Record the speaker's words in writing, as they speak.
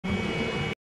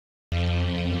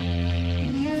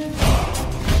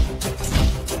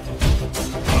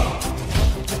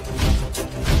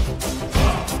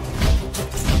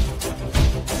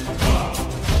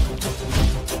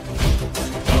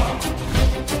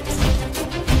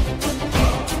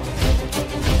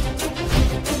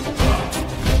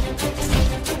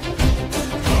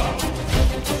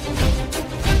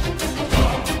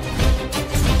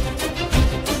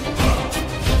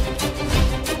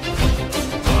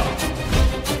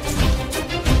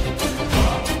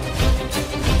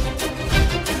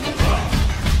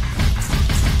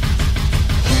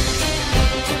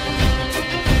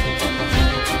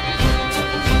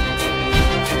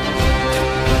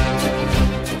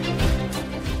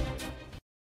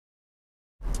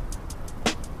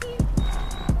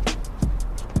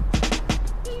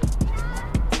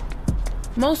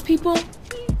Most people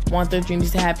want their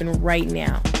dreams to happen right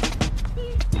now.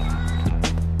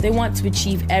 They want to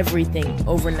achieve everything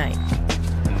overnight.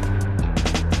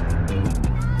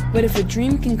 But if a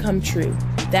dream can come true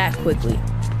that quickly,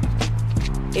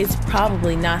 it's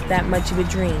probably not that much of a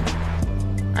dream.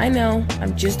 I know,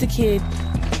 I'm just a kid.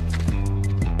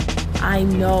 I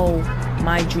know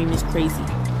my dream is crazy.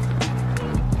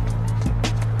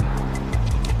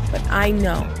 But I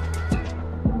know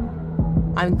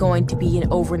I'm going to be an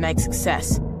overnight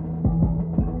success.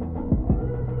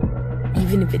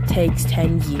 Even if it takes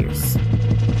 10 years.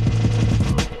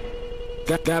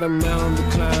 Got a mountain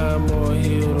to climb or a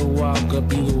hill to walk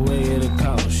up, either way it'll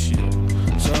cost you.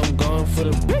 So I'm going for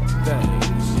the big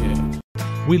things,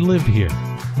 yeah. We live here.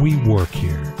 We work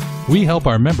here. We help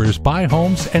our members buy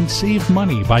homes and save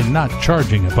money by not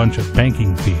charging a bunch of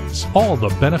banking fees. All the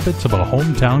benefits of a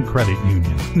hometown credit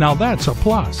union. Now that's a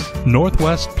plus.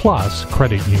 Northwest Plus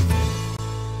Credit Union.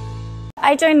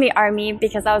 I joined the Army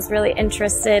because I was really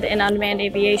interested in unmanned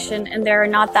aviation, and there are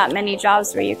not that many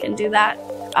jobs where you can do that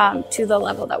to the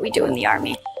level that we do in the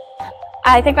Army.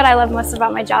 I think what I love most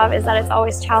about my job is that it's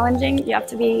always challenging. You have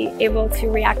to be able to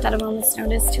react at a moment's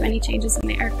notice to any changes in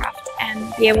the aircraft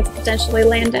and be able to potentially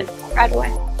land it right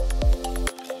away.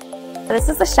 This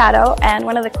is the Shadow, and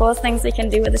one of the coolest things we can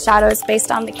do with the Shadow is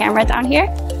based on the camera down here.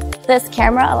 This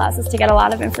camera allows us to get a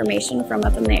lot of information from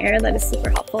up in the air that is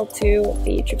super helpful to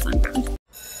the troops on ground.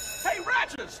 Hey,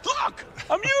 Ratchets, look!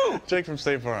 I'm you! Jake from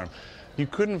State Farm. You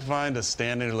couldn't find a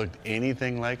stand-in who looked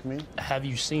anything like me? Have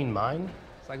you seen mine?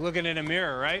 It's like looking in a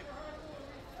mirror, right?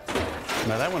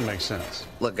 Now that one makes sense.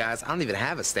 Look, guys, I don't even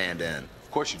have a stand-in.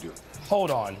 Of course you do. Hold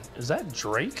on, is that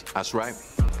Drake? That's right.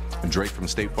 Drake from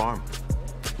State Farm.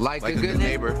 Like a good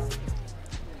neighbor.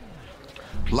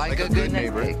 Like a good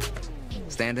neighbor.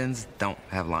 Stand-ins don't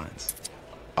have lines.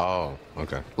 Oh,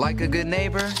 okay. Like a good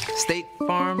neighbor, State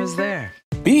Farm is there.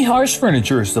 Bihar's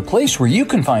Furniture is the place where you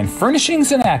can find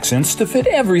furnishings and accents to fit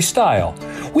every style.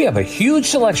 We have a huge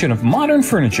selection of modern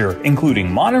furniture,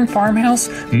 including modern farmhouse,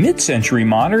 mid-century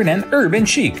modern, and urban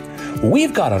chic.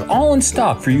 We've got it all in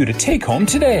stock for you to take home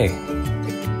today.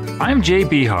 I'm Jay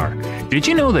Bihar. Did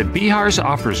you know that Bihar's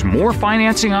offers more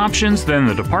financing options than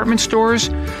the department stores?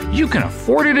 You can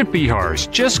afford it at Bihar's.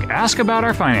 Just ask about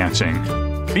our financing.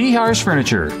 Bihar's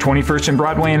Furniture, 21st and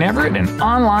Broadway in Everett, and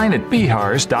online at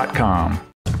bihars.com.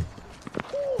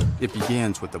 It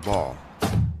begins with the ball.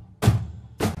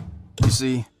 You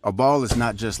see, a ball is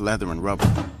not just leather and rubber.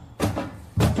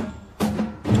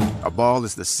 A ball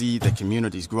is the seed that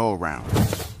communities grow around.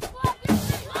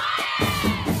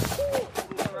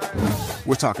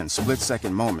 We're talking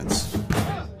split-second moments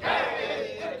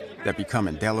that become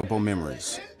indelible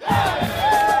memories.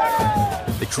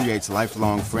 It creates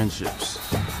lifelong friendships.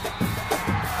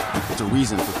 It's a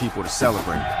reason for people to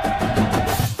celebrate.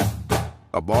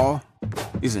 A ball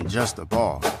isn't just a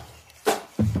ball.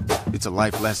 It's a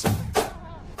life lesson.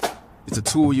 It's a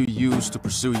tool you use to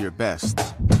pursue your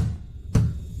best.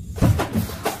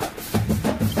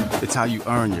 It's how you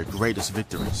earn your greatest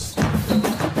victories.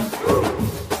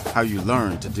 How you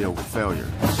learn to deal with failure.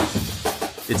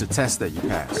 It's a test that you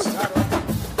pass.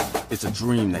 It's a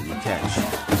dream that you catch.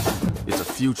 It's a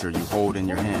future you hold in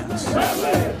your hands.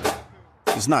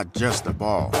 It's not just a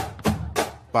ball.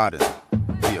 Biden,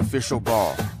 the official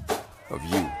ball of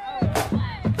you.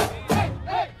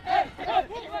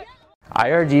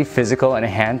 IRG Physical and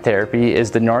Hand Therapy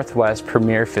is the Northwest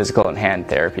premier physical and hand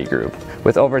therapy group,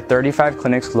 with over 35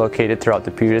 clinics located throughout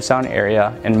the Puget Sound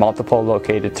area and multiple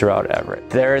located throughout Everett.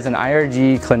 There is an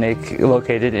IRG clinic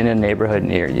located in a neighborhood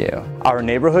near you. Our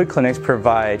neighborhood clinics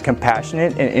provide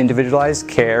compassionate and individualized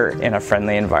care in a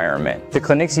friendly environment. The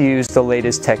clinics use the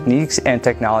latest techniques and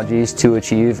technologies to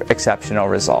achieve exceptional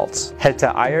results. Head to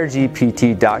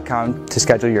irgpt.com to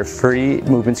schedule your free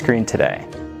movement screen today.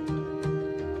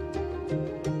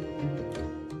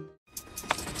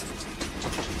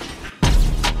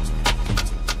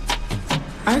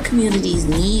 Our communities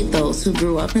need those who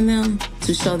grew up in them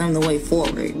to show them the way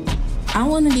forward. I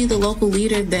want to be the local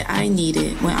leader that I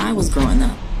needed when I was growing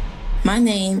up. My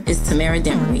name is Tamara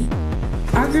Demery.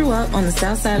 I grew up on the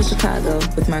south side of Chicago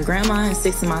with my grandma and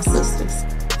 6 of my sisters.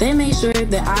 They made sure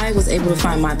that I was able to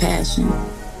find my passion.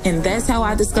 And that's how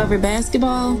I discovered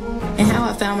basketball and how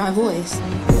I found my voice.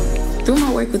 Through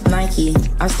my work with Nike,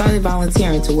 I started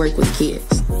volunteering to work with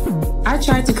kids. I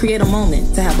tried to create a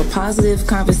moment to have a positive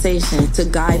conversation to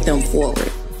guide them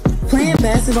forward. Playing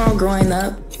basketball growing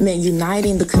up meant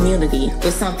uniting the community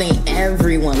with something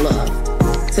everyone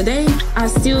loved. Today, I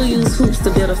still use hoops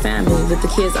to build a family with the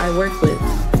kids I work with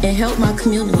and help my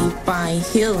community find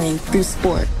healing through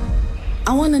sport.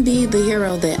 I want to be the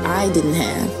hero that I didn't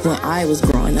have when I was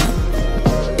growing up.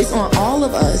 It's on all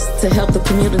of us to help the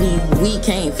community we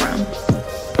came from.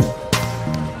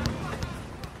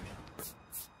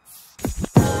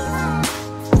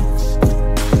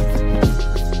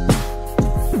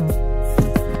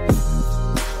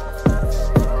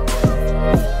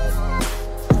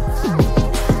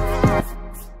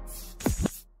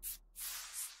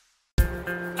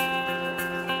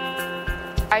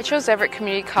 I chose Everett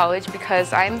Community College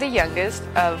because I'm the youngest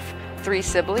of 3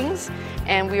 siblings,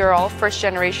 and we are all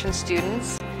first-generation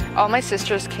students. All my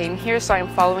sisters came here, so I'm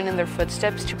following in their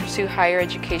footsteps to pursue higher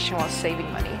education while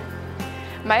saving money.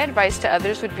 My advice to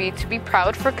others would be to be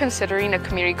proud for considering a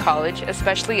community college,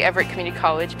 especially Everett Community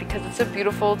College, because it's a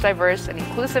beautiful, diverse, and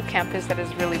inclusive campus that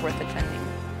is really worth attending.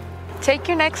 Take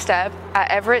your next step at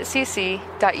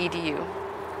everettcc.edu.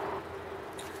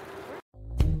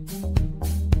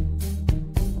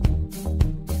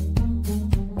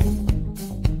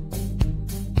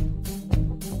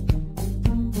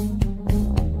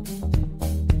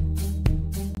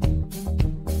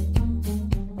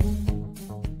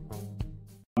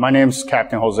 My name is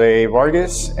Captain Jose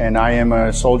Vargas, and I am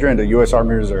a soldier in the U.S.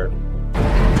 Army Reserve.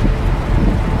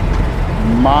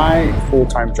 My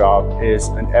full-time job is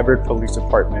an Everett Police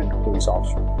Department police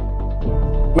officer.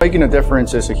 Making a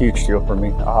difference is a huge deal for me.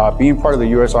 Being part of the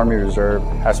U.S. Army Reserve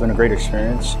has been a great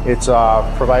experience. It's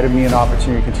provided me an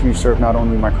opportunity to continue to serve not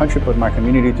only my country, but my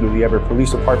community through the Everett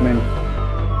Police Department.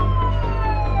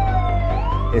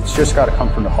 It's just got to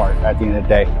come from the heart at the end of the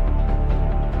day.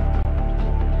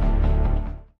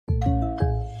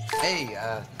 Hey,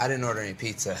 I didn't order any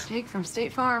pizza. Jake from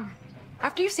State Farm.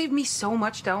 After you saved me so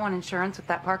much dough on insurance with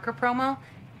that Parker promo,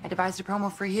 I devised a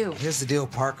promo for you. Here's the deal,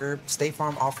 Parker. State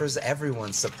Farm offers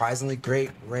everyone surprisingly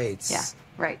great rates. Yeah,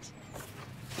 right.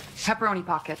 Pepperoni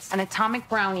pockets, an atomic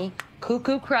brownie,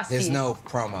 cuckoo crusty. There's no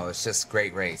promo, it's just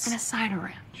great rates. And a cider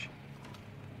ranch.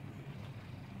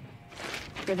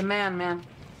 You're the man.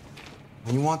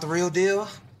 When you want the real deal,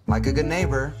 like a good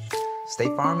neighbor,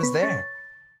 State Farm is there.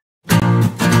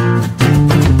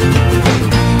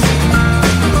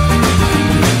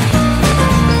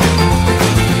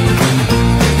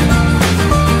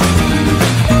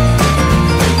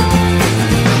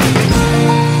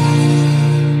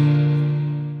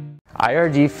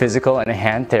 IRG Physical and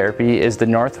Hand Therapy is the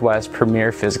Northwest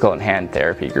premier physical and hand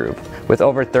therapy group, with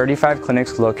over 35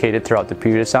 clinics located throughout the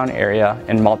Puget Sound area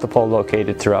and multiple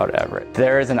located throughout Everett.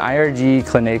 There is an IRG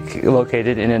clinic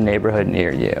located in a neighborhood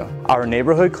near you. Our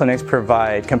neighborhood clinics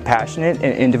provide compassionate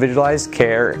and individualized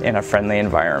care in a friendly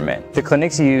environment. The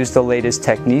clinics use the latest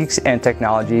techniques and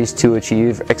technologies to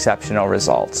achieve exceptional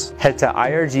results. Head to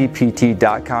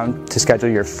irgpt.com to schedule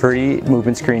your free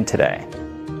movement screen today.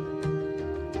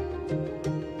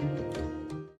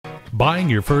 Buying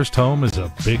your first home is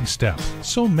a big step,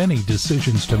 so many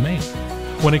decisions to make.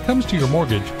 When it comes to your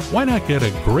mortgage, why not get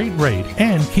a great rate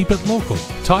and keep it local?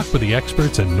 Talk with the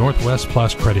experts at Northwest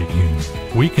Plus Credit Union.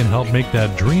 We can help make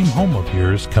that dream home of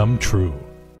yours come true.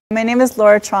 My name is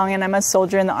Laura Trong and I'm a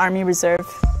soldier in the Army Reserve.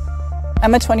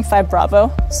 I'm a 25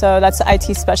 Bravo, so that's an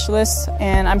IT specialist,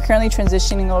 and I'm currently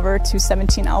transitioning over to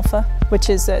 17 Alpha,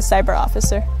 which is a cyber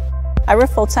officer. I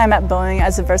work full-time at Boeing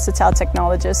as a versatile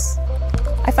technologist.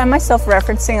 I find myself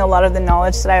referencing a lot of the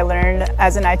knowledge that I learned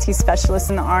as an IT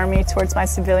specialist in the Army towards my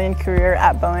civilian career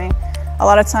at Boeing. A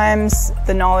lot of times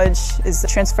the knowledge is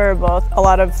transferable. A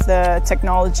lot of the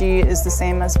technology is the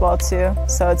same as well too,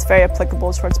 so it's very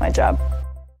applicable towards my job.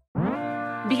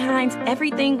 Behind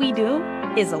everything we do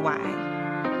is a why.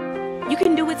 You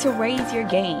can do it to raise your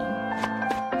game,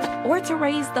 or to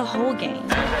raise the whole game.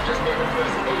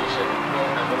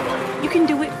 You can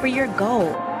do it for your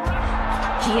goal.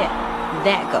 Yeah.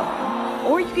 That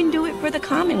goal. Or you can do it for the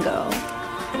common goal.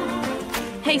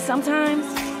 Hey, sometimes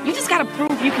you just gotta prove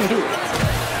you can do it.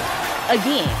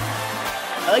 Again,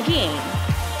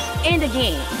 and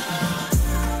again.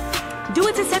 Do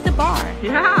it to set the bar.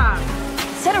 Yeah.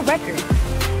 Set a record.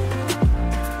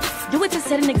 Do it to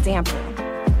set an example.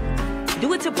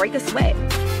 Do it to break a sweat.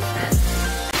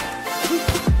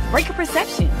 Break a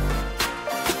perception.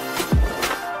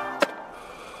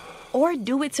 Or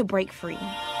do it to break free.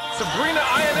 Sabrina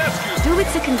Ionescu. Do it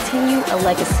to continue a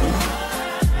legacy,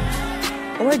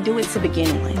 or do it to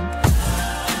begin one.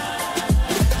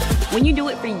 When you do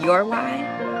it for your why,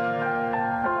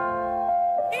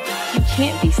 you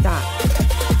can't be stopped.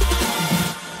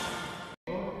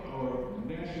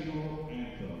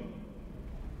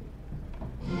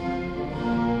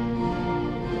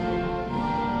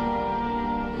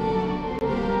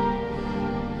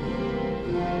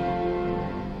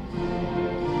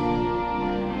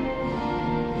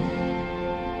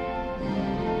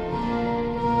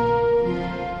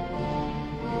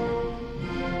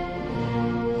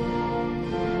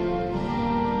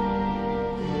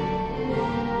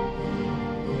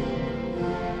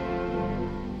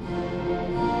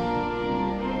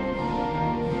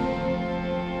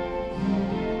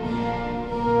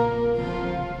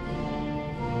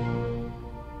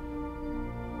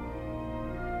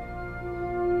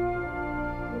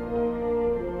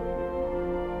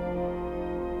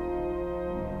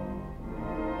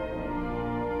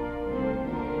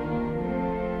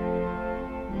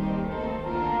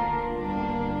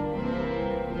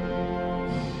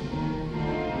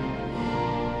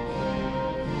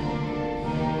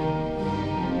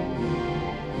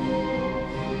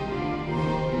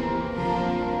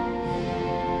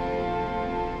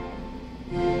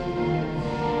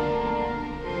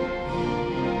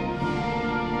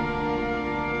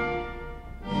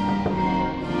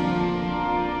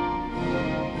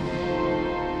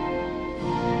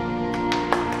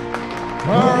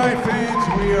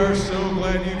 We are so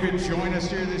glad you could join us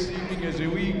here this evening as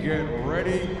we get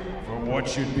ready for what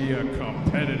should be a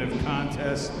competitive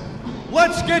contest.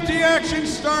 Let's get the action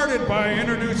started by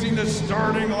introducing the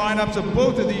starting lineups of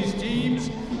both of these teams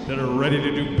that are ready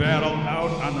to do battle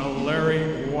out on the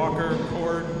Larry Walker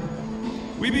Court.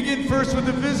 We begin first with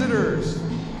the visitors,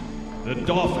 the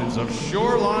Dolphins of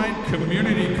Shoreline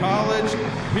Community College.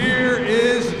 Here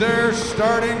is their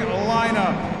starting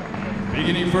lineup.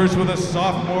 Beginning first with a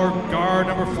sophomore guard,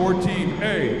 number 14,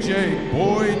 A.J.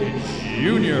 Boyd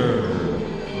Jr.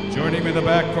 Joining him in the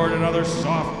backcourt, another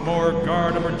sophomore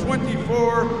guard, number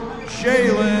 24,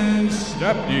 Jalen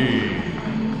Stepney.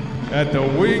 At the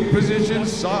wing position,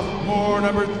 sophomore,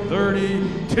 number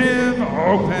 30, Tim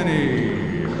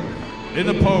O'Penny. In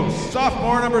the post,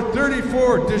 sophomore, number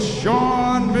 34,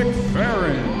 Deshaun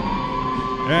McFerrin.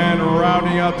 And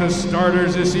rounding out the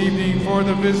starters this evening for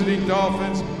the visiting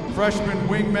Dolphins, freshman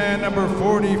wingman number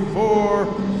 44,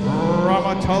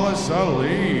 Ramatullah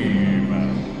Salim.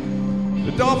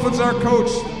 The Dolphins are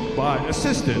coached by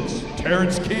assistants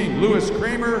Terrence King, Lewis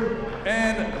Kramer,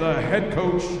 and the head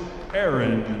coach,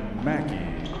 Aaron Mackey.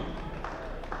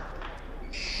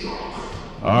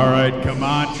 All right, come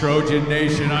on, Trojan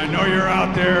Nation. I know you're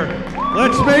out there.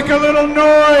 Let's make a little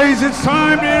noise. It's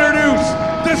time to introduce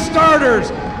the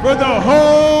starters for the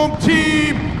home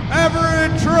team,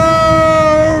 Everett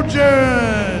Trojans.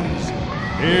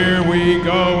 Here we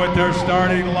go with their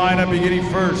starting lineup, beginning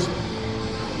first.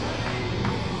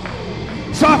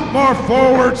 Sophomore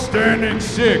forward, standing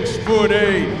 6'8",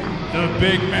 the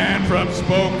big man from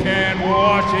Spokane,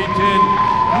 Washington,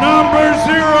 number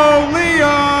 0,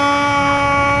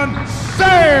 Leon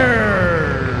Sayers.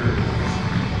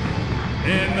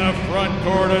 In the front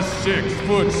court, a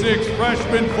 6'6"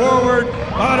 freshman forward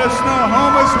out of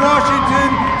Snohomish,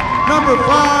 Washington, number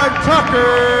 5,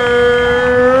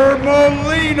 Tucker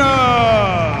Molina.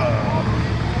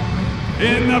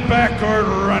 In the backcourt,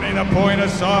 running the point, a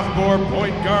sophomore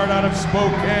point guard out of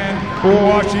Spokane,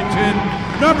 Washington,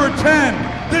 number 10,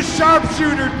 the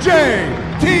sharpshooter,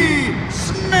 J.T.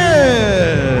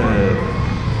 Smith.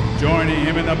 Joining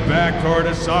him in the backcourt,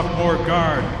 a sophomore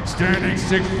guard, standing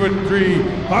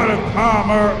 6'3", out of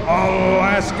Palmer,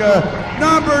 Alaska,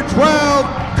 number 12,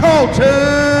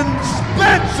 Colton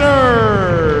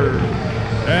Spencer.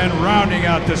 And rounding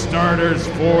out the starters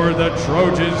for the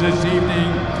Trojans this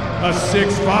evening, a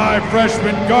 6'5"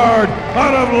 freshman guard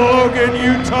out of Logan,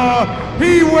 Utah.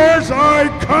 He wears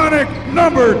iconic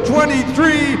number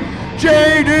 23,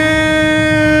 Jaden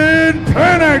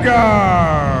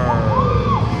Penegar.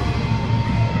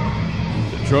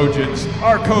 The Trojans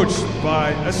are coached by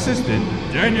assistant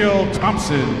Daniel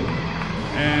Thompson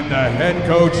and the head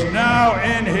coach, now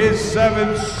in his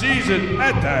 7th season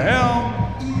at the helm,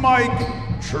 Mike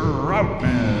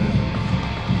Troutman.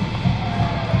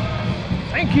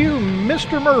 Thank you,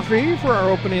 Mr. Murphy, for our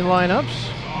opening lineups.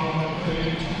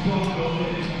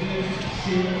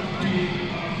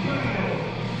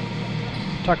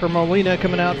 Tucker Molina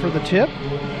coming out for the tip.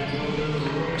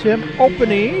 Tim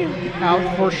O'Penny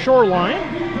out for Shoreline.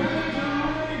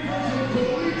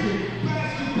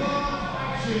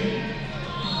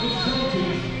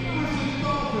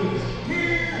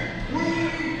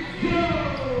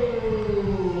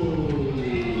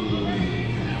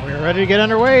 We're ready to get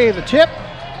underway. The tip.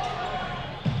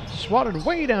 Swatted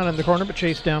way down in the corner, but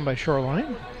chased down by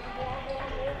Shoreline.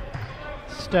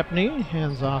 Stepney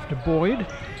hands off to Boyd.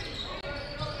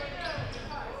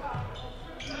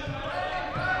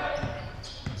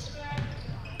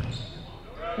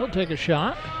 He'll take a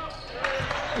shot.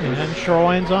 And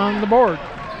Shoreline's on the board.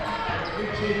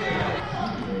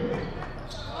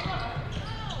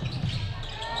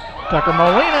 Tucker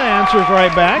Molina answers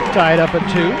right back, tied up at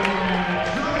 2.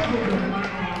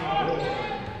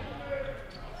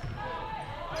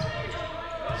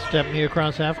 Stepney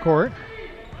across half court.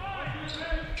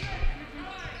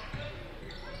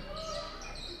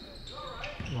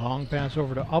 Long pass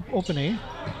over to O'Penny.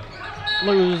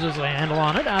 Loses the handle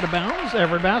on it, out of bounds.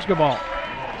 Everett basketball.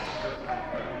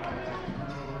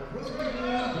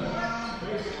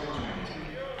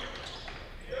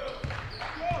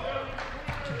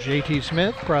 J.T.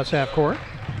 Smith across half court.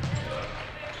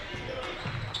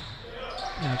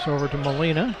 That's over to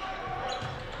Molina.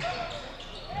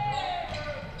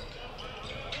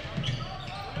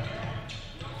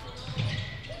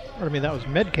 Pardon me, that was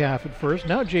Metcalf at first.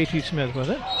 Now J.T. Smith with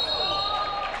it.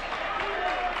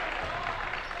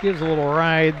 Gives a little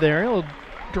ride there. He'll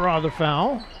draw the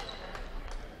foul.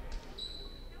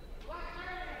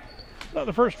 Now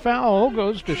the first foul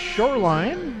goes to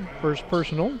Shoreline. First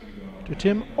personal to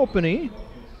Tim O'Penny.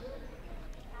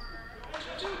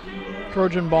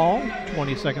 Trojan ball,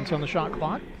 20 seconds on the shot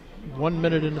clock. 1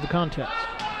 minute into the contest.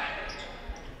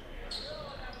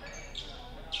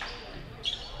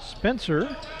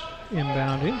 Spencer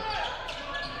inbounding.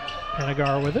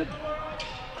 Pennegar with it.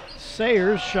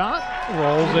 Sayers shot,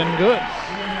 rolls in good.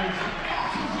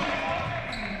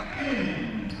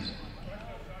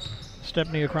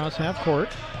 Stepney across half court.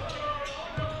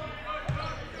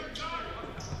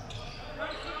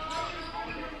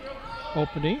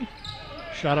 Opening.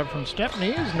 Shot up from Stepney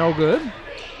is no good.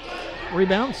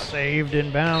 Rebound saved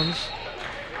in bounds,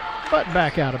 but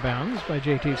back out of bounds by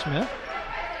J.T. Smith.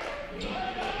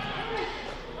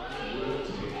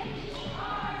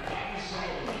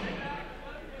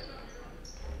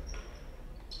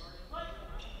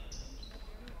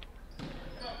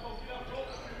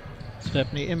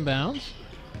 Stepney inbounds.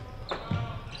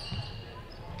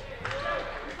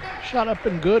 Shot up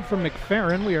and good from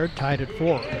McFerrin. We are tied at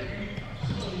 4.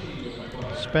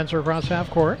 Spencer across half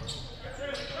court.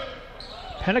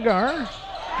 Pennegar,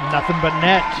 nothing but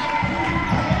net.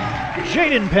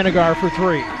 Jaden Pennegar for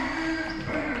 3.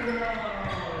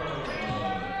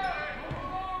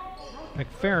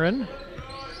 McFerrin.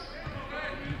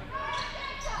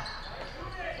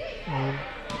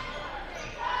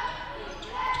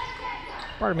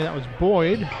 Pardon me, that was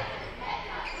Boyd.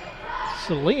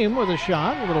 Salim with a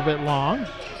shot, a little bit long.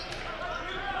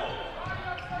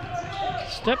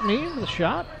 Stepney with a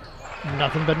shot,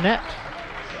 nothing but net.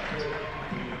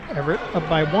 Everett up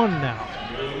by 1 now.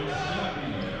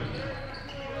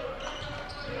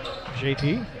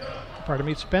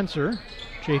 Spencer.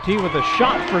 JT with a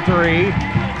shot for 3.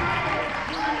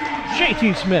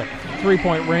 JT Smith,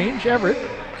 3-point range. Everett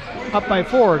up by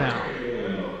 4 now.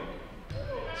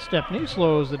 Stepney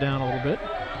slows it down a little bit.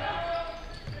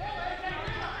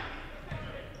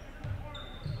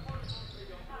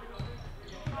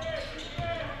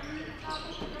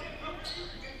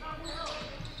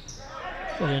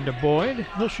 Get into Boyd.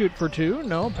 He'll shoot for 2.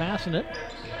 No, passing it.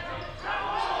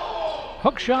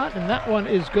 Hook shot, and that one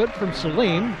is good from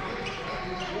Salim.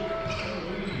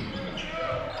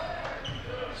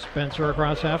 Spencer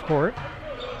across half court.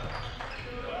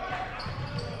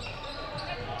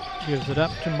 Gives it up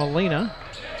to Molina.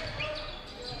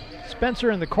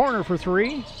 Spencer in the corner for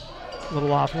 3. A little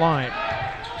offline.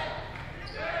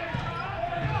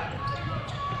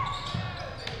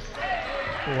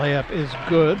 Layup is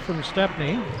good from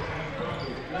Stepney.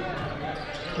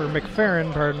 Or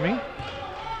McFerrin, pardon me.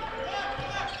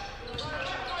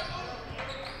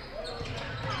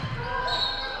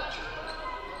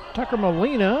 Tucker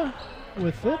Molina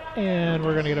with it, and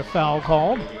we're going to get a foul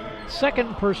called.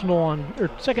 Second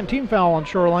team foul on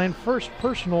Shoreline. First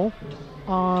personal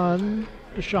on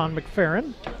Deshaun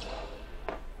McFerrin.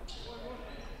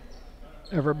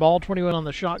 Everett ball, 21 on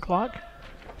the shot clock.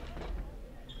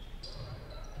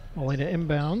 Molina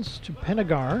inbounds to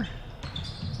Pennegar.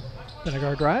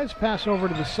 Pennegar drives, pass over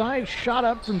to the side, shot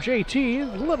up from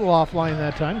JT. A little offline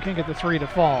that time, can't get the 3 to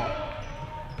fall.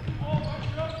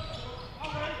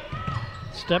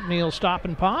 Stepney will stop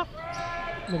and pop.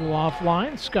 A little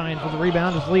offline. Skying for the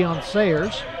rebound is Leon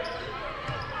Sayers.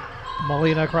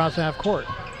 Molina across half court.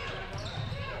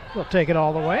 He'll take it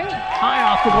all the way. High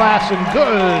off the glass and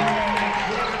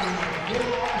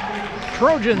good.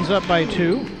 Trojans up by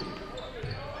 2.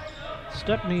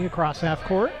 Stepney across half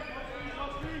court.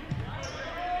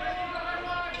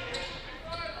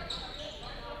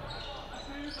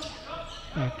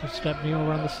 Back to Stepney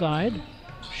over on the side.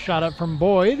 Shot up from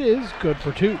Boyd is good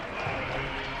for 2.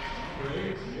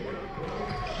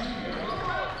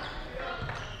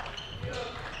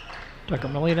 Tucker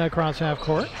Molina across half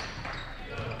court.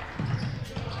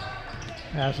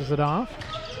 Passes it off.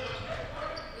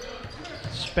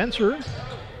 Spencer.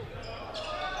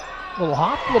 Little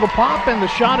hop, little pop, and the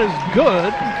shot is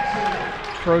good.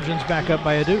 Trojans back up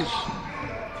by a deuce.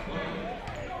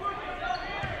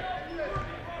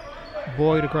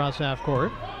 Boyd across half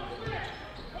court.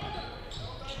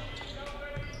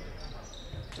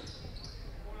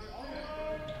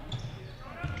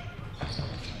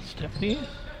 Stepney.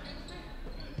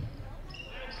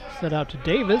 Set out to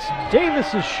Davis.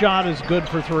 Davis's shot is good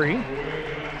for 3.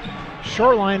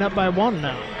 Shoreline up by 1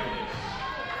 now.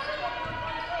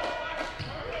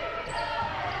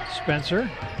 Spencer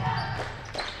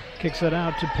kicks it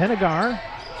out to Pennegar.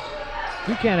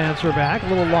 He can't answer back. A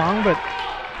little long, but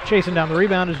chasing down the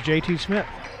rebound is J.T. Smith.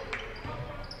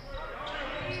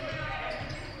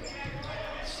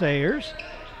 Sayers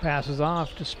passes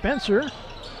off to Spencer.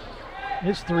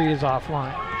 His 3 is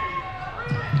offline.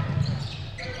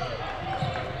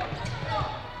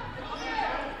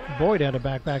 Boyd had to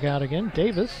back out again.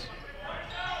 Davis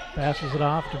passes it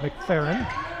off to McFerrin.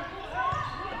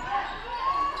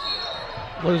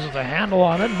 Loses the handle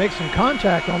on it, makes some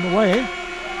contact on the way.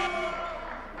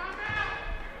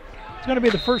 It's going to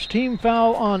be the first team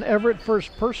foul on Everett,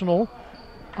 first personal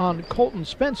on Colton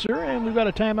Spencer, and we've got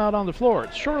a timeout on the floor.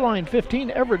 It's Shoreline 15,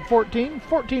 Everett 14,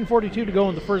 14:42 to go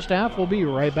in the first half. We'll be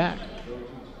right back.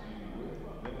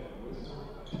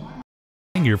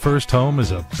 Your first home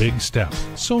is a big step.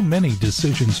 So many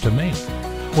decisions to make.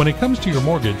 When it comes to your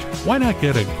mortgage, why not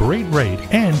get a great rate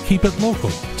and keep it local?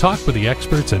 Talk with the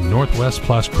experts at Northwest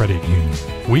Plus Credit Union.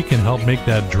 We can help make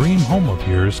that dream home of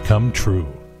yours come true.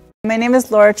 My name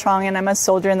is Laura Trong, and I'm a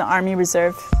soldier in the Army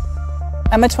Reserve.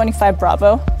 I'm a 25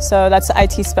 Bravo, so that's an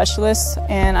IT specialist,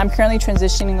 and I'm currently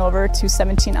transitioning over to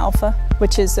 17 Alpha,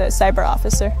 which is a cyber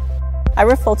officer. I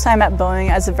work full-time at Boeing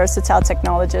as a versatile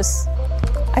technologist.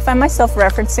 I find myself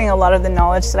referencing a lot of the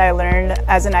knowledge that I learned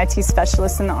as an IT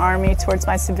specialist in the Army towards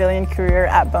my civilian career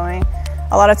at Boeing.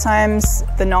 A lot of times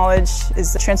the knowledge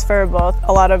is transferable.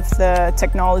 A lot of the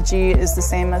technology is the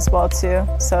same as well too,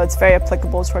 so it's very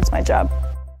applicable towards my job.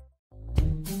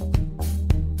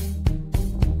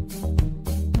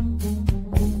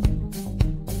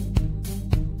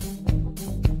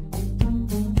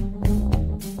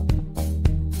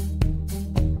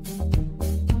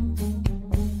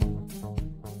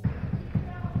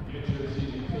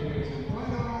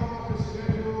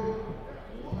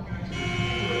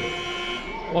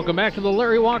 Welcome back to the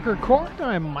Larry Walker Court.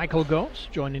 I'm Michael Goetz,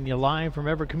 joining you live from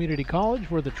Everett Community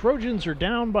College, where the Trojans are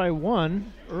down by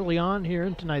 1 early on here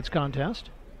in tonight's contest.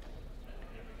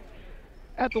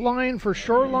 At the line for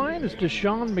Shoreline is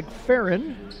Deshaun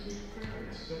McFerrin.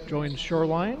 Joins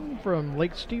Shoreline from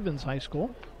Lake Stevens High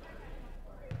School.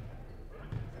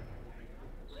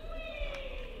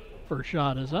 First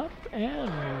shot is up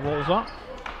and rolls off.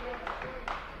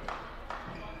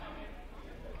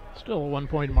 Still a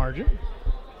 1-point margin.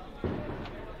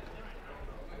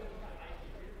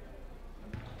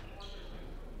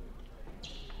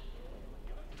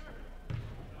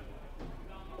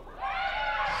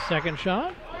 Second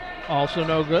shot, also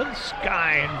no good.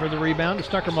 Skine for the rebound to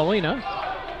Tucker Molina.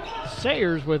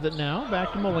 Sayers with it now,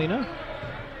 back to Molina.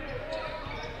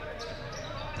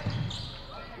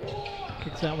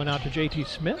 Kicks that one out to JT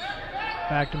Smith.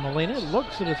 Back to Molina,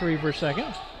 looks at a three for a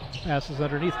second. Passes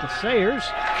underneath to Sayers.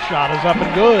 Shot is up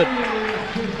and good.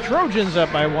 Trojans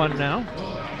up by 1 now.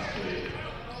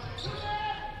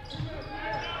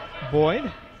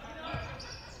 Boyd.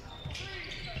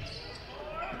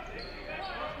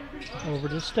 Over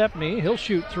to Stepney. He'll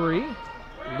shoot 3.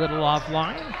 Little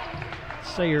offline.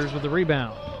 Sayers with the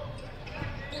rebound.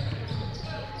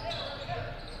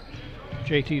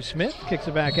 JT Smith kicks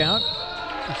it back out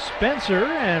to Spencer,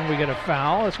 and we get a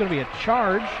foul. It's going to be a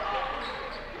charge.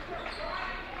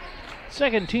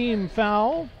 Second team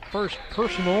foul, first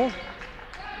personal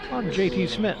on JT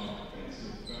Smith.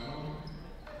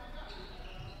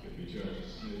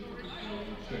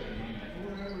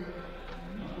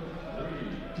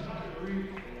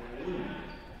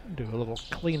 Do a little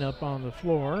cleanup on the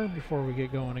floor before we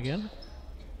get going again.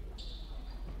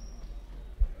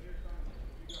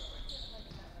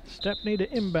 Stepney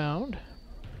to inbound.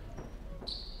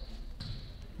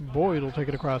 Boyd will take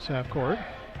it across half court.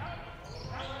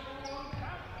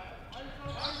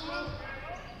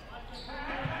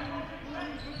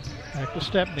 Back to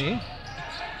Stepney.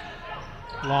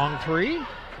 Long 3.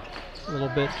 A little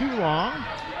bit too long.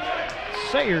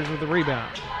 Sayers with the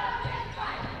rebound.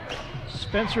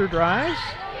 Spencer drives.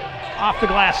 Off the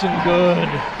glass and good.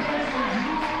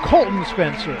 Colton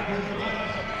Spencer.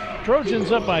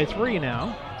 Trojans up by 3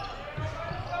 now.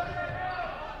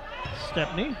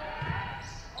 Stepney.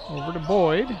 Over to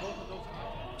Boyd.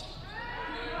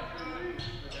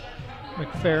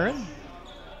 McFerrin.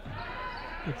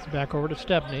 Gets back over to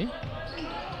Stepney.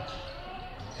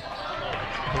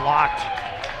 Blocked.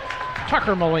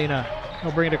 Tucker Molina.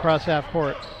 He'll bring it across half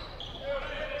court.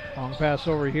 Long pass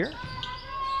over here.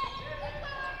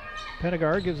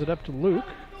 Pennegar gives it up to Luke.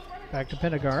 Back to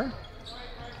Pennegar.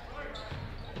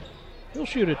 He'll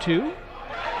shoot a 2.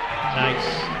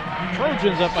 Nice.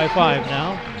 Trojans up by 5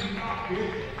 now.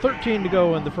 13 to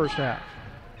go in the first half.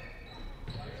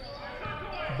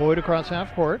 Boyd across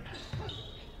half court.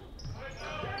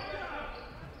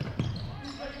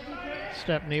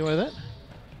 Stepney with it.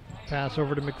 Pass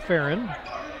over to McFerrin.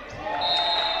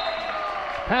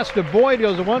 Pass to Boyd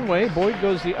goes one way. Boyd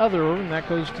goes the other, and that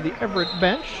goes to the Everett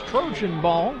bench. Trojan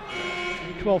ball.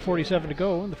 12:47 to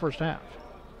go in the first half.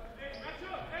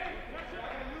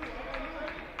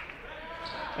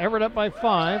 Everett up by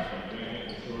 5.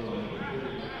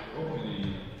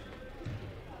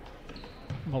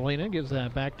 Molina gives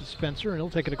that back to Spencer, and he'll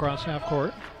take it across half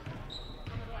court.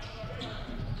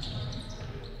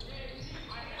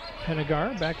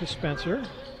 Pennegar, back to Spencer.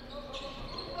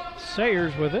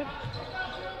 Sayers with it.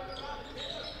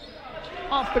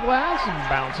 Off the glass and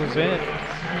bounces in.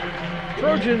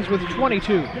 Trojans with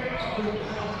 22.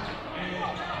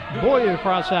 Boyd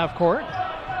across half court.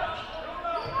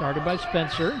 Guarded by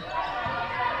Spencer.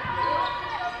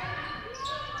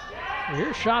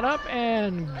 Here's shot up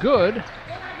and good.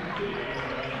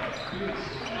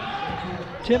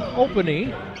 Tim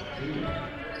Openy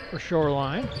for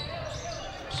Shoreline.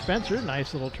 Spencer,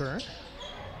 nice little turn.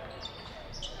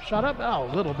 Shot up,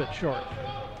 a little bit short.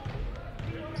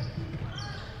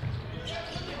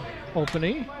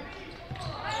 Openy.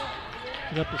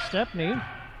 Up to Stepney.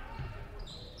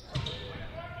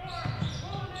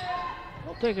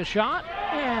 He'll take a shot,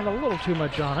 and a little too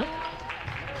much on it.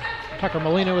 Tucker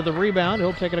Molina with the rebound.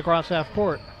 He'll take it across half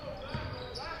court.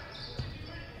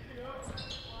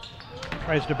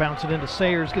 Tries to bounce it into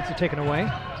Sayers, gets it taken away.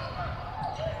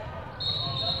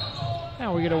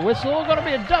 Now we get a whistle. Going to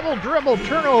be a double dribble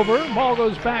turnover. Ball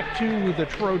goes back to the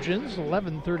Trojans.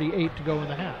 11:38 to go in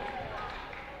the half.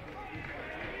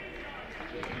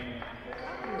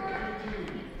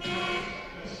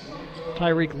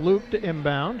 Tyreek Luke to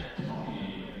inbound.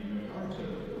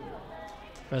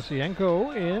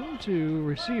 Vasienko in to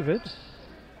receive it.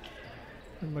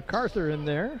 And MacArthur in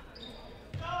there.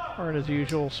 Or in his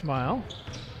usual smile.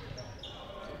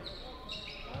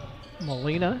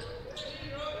 Molina.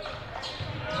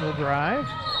 He'll drive.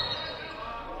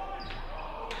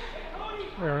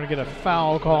 We're going to get a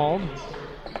foul called.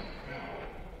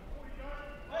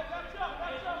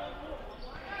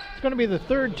 It's going to be the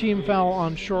third team foul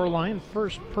on Shoreline.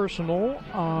 First personal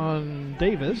on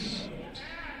Davis.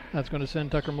 That's going to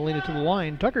send Tucker Molina to the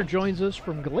line. Tucker joins us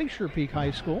from Glacier Peak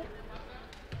High School.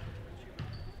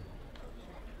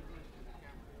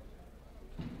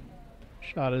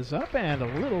 Shot is up and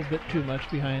a little bit too much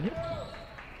behind it.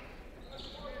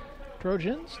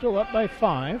 Trojans still up by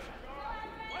 5.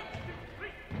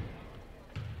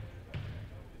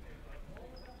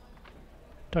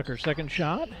 Tucker's second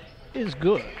shot is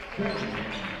good.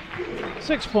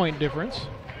 6-point difference.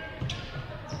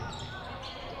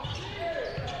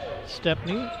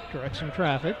 Stepney directs some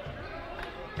traffic.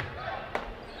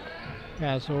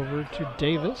 Pass over to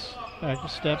Davis. Back to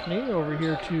Stepney. Over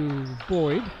here to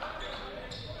Boyd.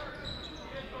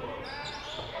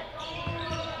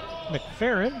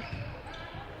 McFerrin.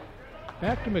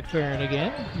 Back to McFerrin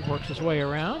again. He works his way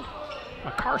around.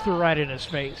 MacArthur right in his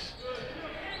face.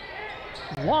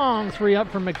 Long three up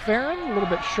from McFerrin, a little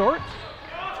bit short.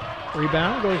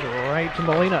 Rebound goes right to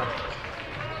Molina.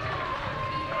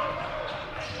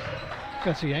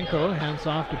 Fesienko hands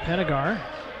off to Pennegar.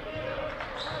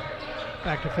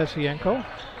 Back to Fesienko.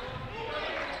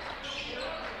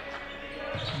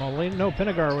 Molina, no,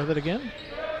 Pennegar with it again.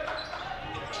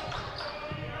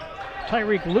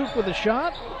 Tyreek Luke with a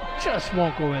shot, just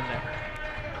won't go in there.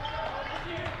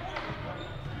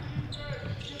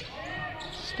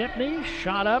 Stepney,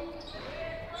 shot up,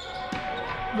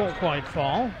 won't quite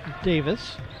fall.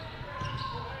 Davis.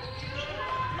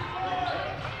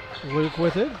 Luke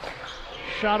with it.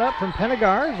 Shot up from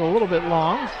Pennegar, is a little bit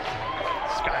long.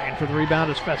 Skying for the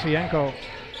rebound is Fesienko.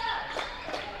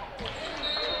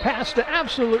 Pass to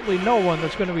absolutely no one.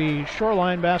 That's going to be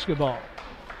Shoreline basketball.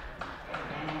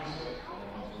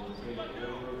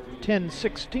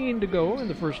 10:16 to go in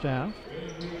the first half.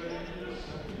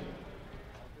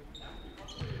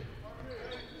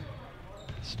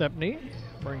 Stepney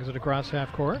brings it across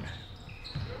half court.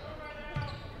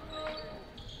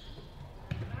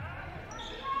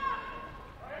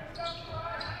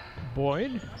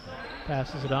 Boyd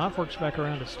passes it off, works back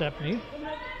around to Stepney.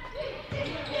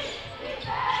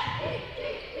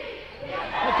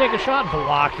 He'll take a shot,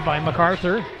 blocked by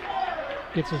MacArthur.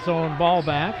 Gets his own ball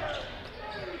back.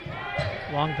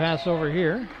 Long pass over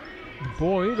here.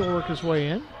 Boyd will work his way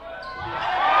in.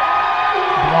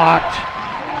 Blocked.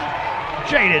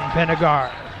 Jaden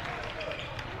Pennegar.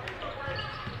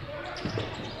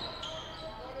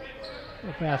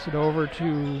 We'll pass it over to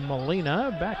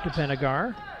Molina. Back to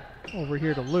Pennegar. Over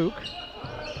here to Luke.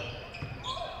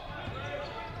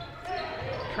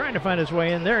 Trying to find his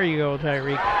way in. There you go,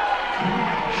 Tyreek.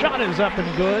 Shot is up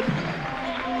and good.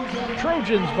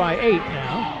 Trojans by 8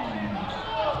 now.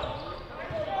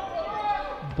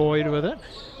 Boyd with it.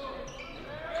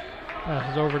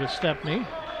 Passes over to Stepney.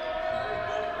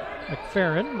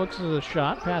 McFerrin looks at the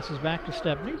shot, passes back to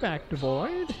Stepney, back to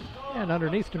Boyd, and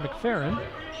underneath to McFerrin.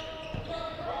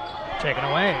 Taken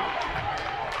away.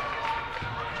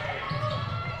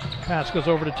 Pass goes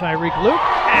over to Tyreek Luke,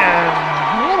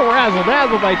 and a little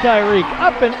razzle-dazzle by Tyreek.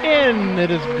 Up and in, it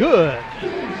is good.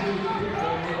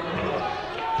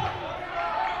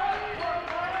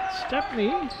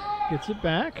 Stepney gets it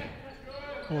back.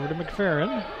 Over to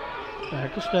McFerrin.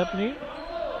 Back to Stepney.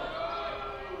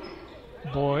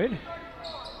 Boyd.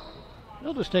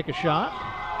 He'll just take a shot.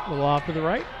 A little off to the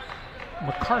right.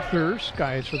 MacArthur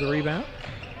skies for the rebound.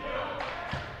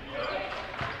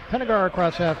 Penegar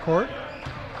across half court.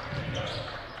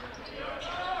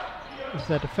 Is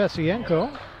that to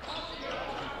Fesienko?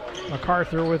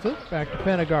 MacArthur with it. Back to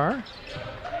Penegar.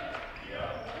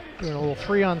 Doing a little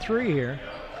 3-on-3 here.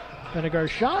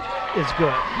 Penegar's shot is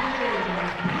good.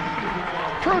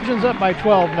 Trojans up by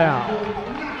 12 now.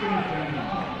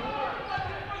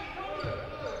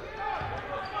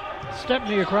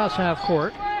 Stepney across half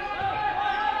court.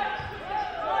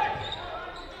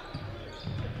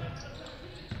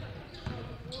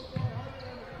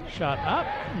 Shot up,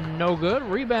 no good.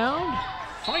 Rebound,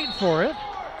 fight for it.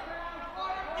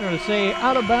 I'm going to say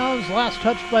out of bounds, last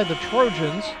touched by the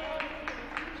Trojans.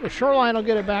 So Shoreline will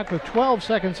get it back with 12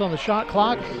 seconds on the shot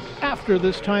clock after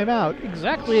this timeout.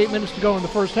 Exactly 8 minutes to go in the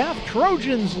first half.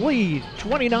 Trojans lead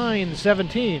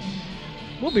 29-17.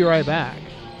 We'll be right back.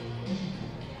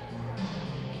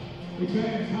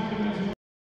 Hey,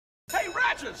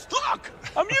 Ratchets, look!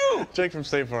 I'm you! Jake from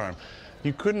State Farm.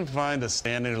 You couldn't find a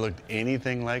stand-in who looked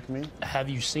anything like me? Have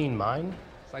you seen mine?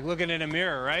 It's like looking in a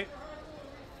mirror, right?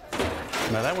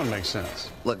 Now that one makes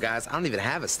sense. Look, guys, I don't even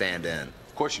have a stand-in.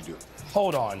 Of course you do.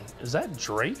 Hold on, is that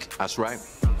Drake? That's right.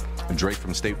 Drake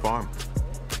from State Farm.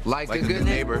 Like a good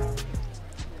neighbor.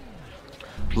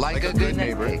 Like a good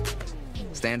neighbor.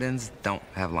 Stand-ins don't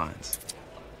have lines.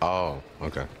 Oh,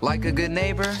 okay. Like a good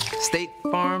neighbor, State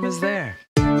Farm is there.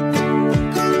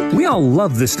 We all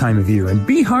love this time of year, and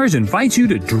Bihar's invites you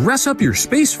to dress up your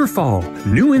space for fall.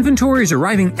 New inventory is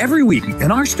arriving every week,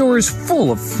 and our store is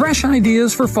full of fresh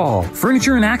ideas for fall.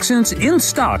 Furniture and accents in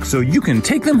stock, so you can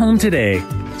take them home today.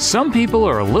 Some people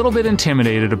are a little bit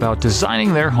intimidated about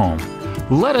designing their home.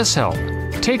 Let us help.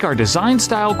 Take our design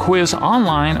style quiz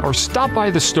online or stop by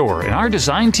the store, and our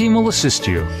design team will assist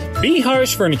you.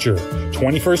 Bihar's Furniture,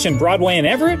 21st and Broadway in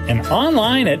Everett, and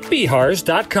online at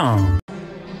bihars.com.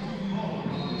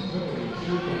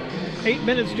 8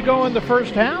 minutes to go in the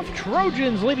first half.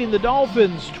 Trojans leading the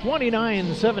Dolphins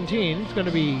 29-17. It's going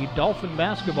to be Dolphin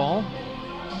basketball.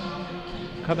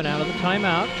 Coming out of the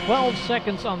timeout. 12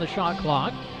 seconds on the shot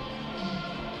clock.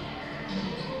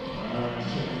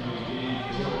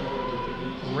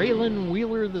 Raylan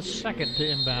Wheeler the second to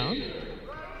inbound.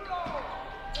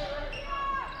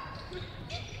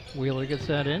 Wheeler gets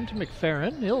that in to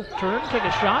McFerrin. He'll turn, take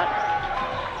a shot.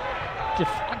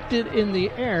 Deflected in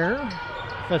the air.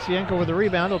 Fesienko with the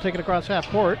rebound. He'll take it across half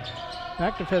court.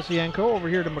 Back to Fesienko. Over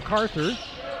here to MacArthur.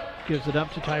 Gives it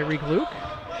up to Tyreek Luke.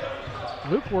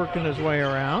 Luke working his way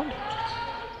around.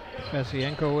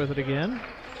 Fesienko with it again.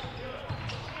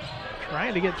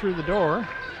 Trying to get through the door.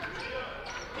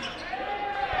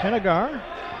 Penegar.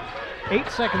 8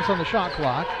 seconds on the shot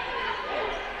clock.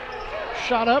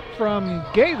 Shot up from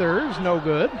Gaithers. No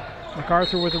good.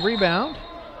 MacArthur with the rebound.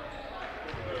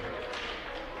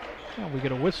 Now we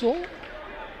get a whistle.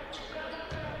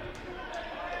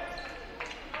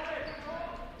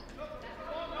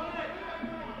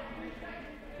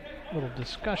 Little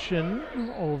discussion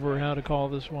over how to call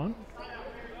this one.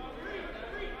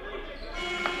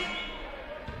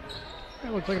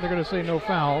 It looks like they're going to say no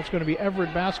foul. It's going to be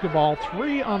Everett basketball.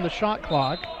 3 on the shot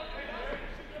clock.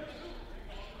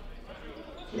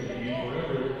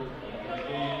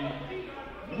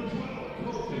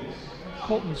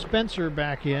 Colton Spencer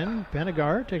back in.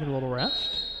 Penegar taking a little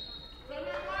rest.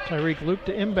 Tyreek Luke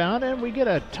to inbound, and we get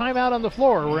a timeout on the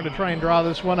floor. We're going to try and draw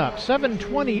this one up.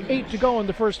 7:28 to go in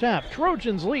the first half.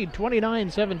 Trojans lead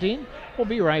 29-17. We'll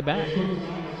be right back.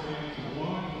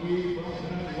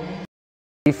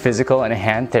 Physical and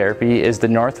Hand Therapy is the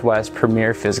Northwest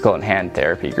premier physical and hand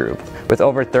therapy group, with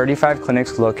over 35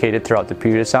 clinics located throughout the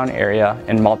Puget Sound area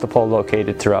and multiple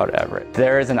located throughout Everett.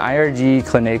 There is an IRG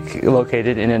clinic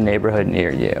located in a neighborhood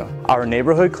near you. Our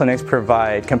neighborhood clinics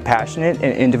provide compassionate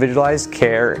and individualized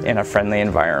care in a friendly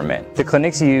environment. The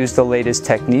clinics use the latest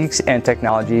techniques and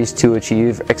technologies to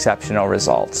achieve exceptional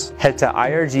results. Head to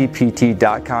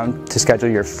irgpt.com to schedule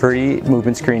your free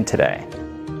movement screen today.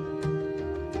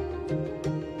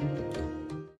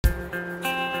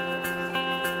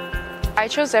 I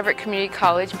chose Everett Community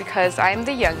College because I'm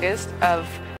the youngest of...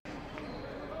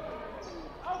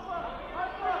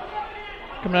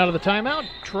 Coming out of the timeout,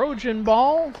 Trojan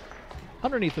ball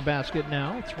underneath the basket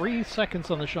now. 3 seconds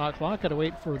on the shot clock. Got to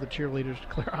wait for the cheerleaders to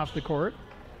clear off the court.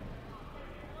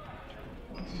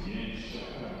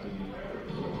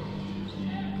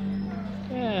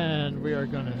 And we are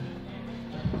going to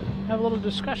have a little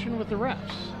discussion with the refs.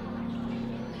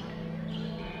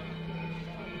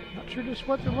 sure just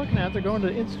what they're looking at. They're going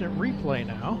to instant replay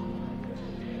now.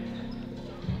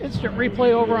 Instant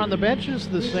replay over on the bench is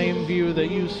the same view that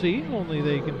you see, only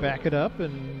they can back it up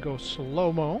and go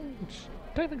slow-mo. Which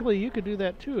technically, you could do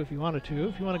that too if you wanted to.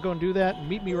 If you want to go and do that and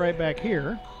meet me right back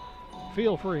here,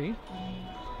 feel free.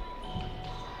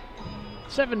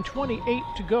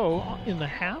 7:28 to go in the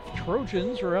half.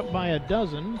 Trojans are up by a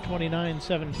dozen,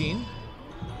 29-17.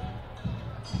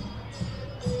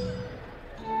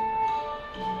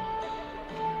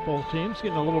 Both teams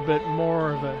getting a little bit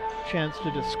more of a chance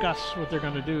to discuss what they're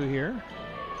going to do here.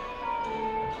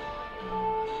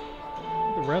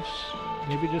 The refs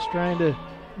maybe just trying to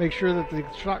make sure that the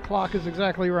shot clock is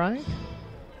exactly right.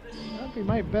 That'd be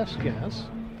my best guess.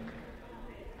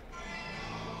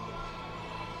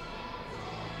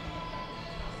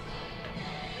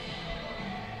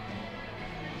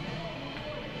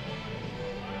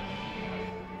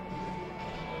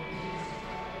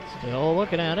 Still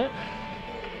looking at it.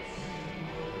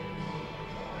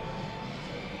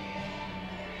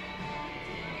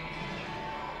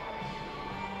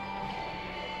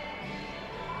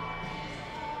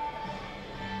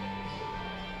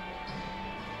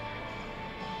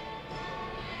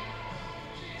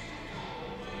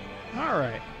 All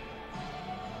right.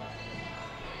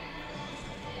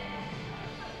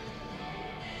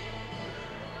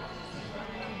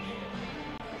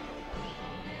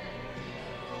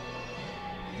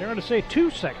 They're going to say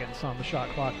 2 seconds on the shot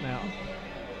clock now.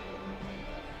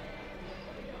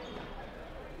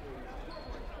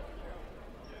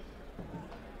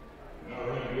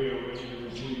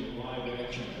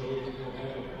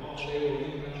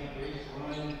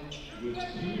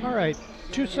 All right,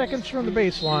 2 seconds from the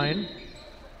baseline.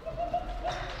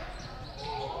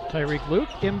 Tyreek Luke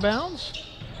inbounds.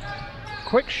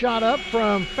 Quick shot up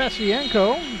from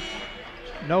Fesienko.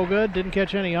 No good, didn't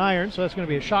catch any iron, so that's going to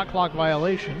be a shot clock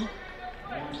violation.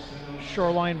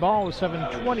 Shoreline ball with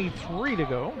 7:23 to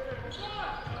go.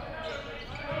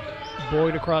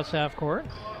 Boyd across half court.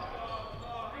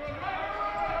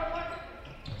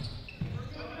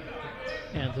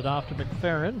 Hands it off to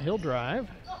McFerrin. He'll drive.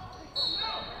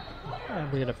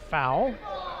 And we get a foul.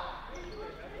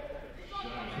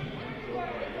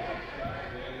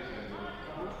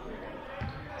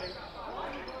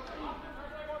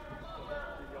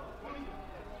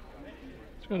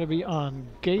 It's going to be on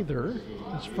Gaither,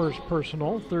 his first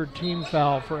personal, third team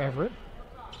foul for Everett.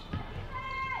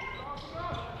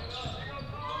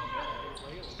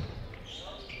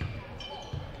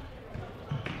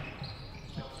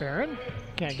 McFerrin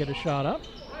can't get a shot up.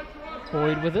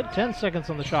 Boyd with it, 10 seconds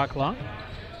on the shot clock.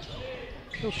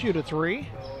 He'll shoot a three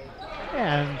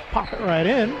and pop it right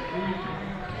in.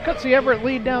 Cuts the Everett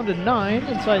lead down to 9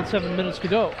 inside 7 minutes to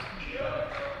go.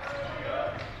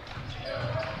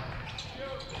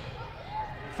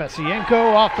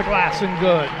 Fesienko off the glass and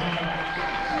good.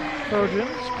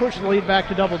 Trojans push the lead back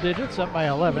to double digits, up by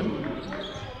 11.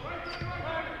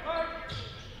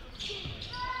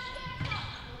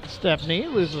 Stepney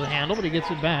loses the handle, but he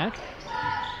gets it back.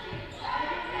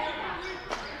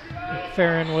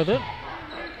 McFerrin with it.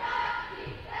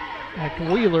 Back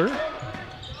to Wheeler.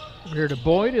 Here to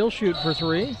Boyd, he'll shoot for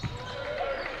three.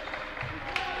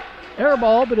 Air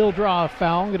ball, but he'll draw a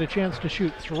foul, get a chance to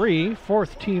shoot three.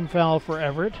 Fourth team foul for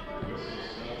Everett.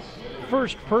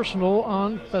 First personal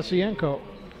on Fesienko.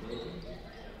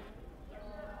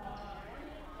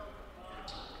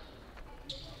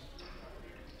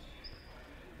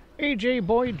 A.J.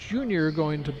 Boyd Jr.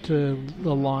 going to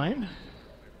the line.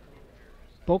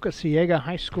 Boca Ciega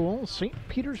High School, St.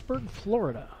 Petersburg,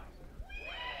 Florida.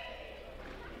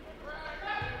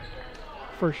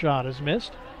 First shot is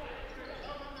missed.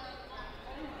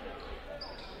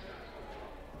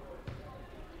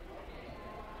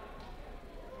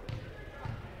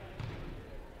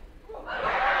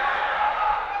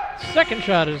 Second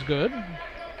shot is good.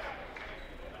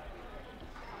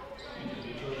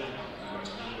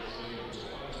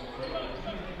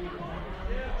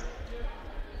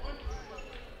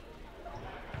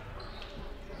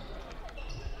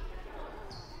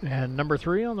 And number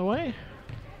 3 on the way.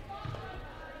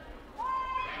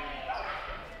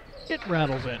 It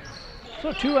rattles in.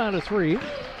 So 2 out of 3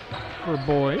 for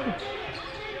Boyd.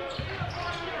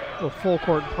 A full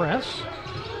court press.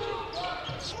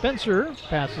 Spencer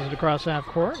passes it across half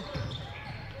court.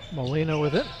 Molina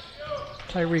with it.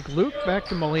 Tyreek Luke back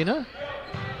to Molina.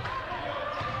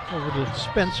 Over to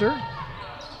Spencer.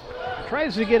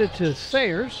 Tries to get it to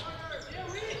Sayers.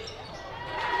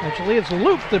 Actually, it's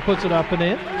Luke that puts it up and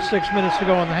in. 6 minutes to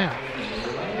go in the half.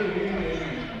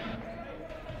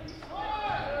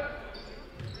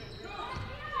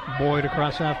 Boyd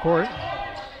across half court.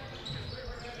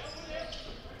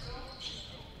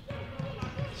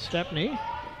 Stepney.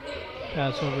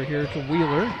 Pass over here to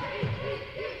Wheeler.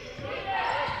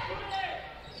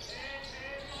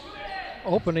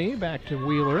 Openy back to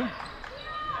Wheeler.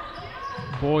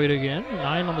 Boyd again.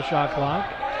 9 on the shot clock.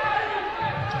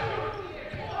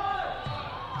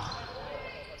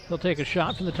 He'll take a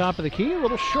shot from the top of the key. A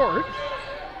little short.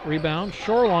 Rebound.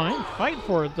 Shoreline. Fight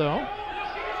for it, though.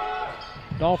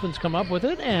 Dolphins come up with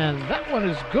it, and that one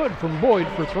is good from Boyd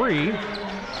for 3.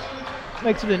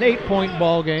 Makes it an 8-point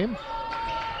ball game.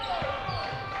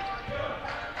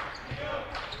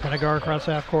 Penegar across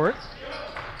half court.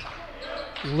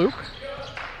 Luke.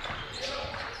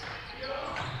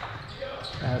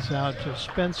 Pass out to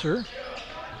Spencer.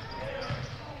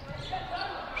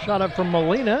 Shot up from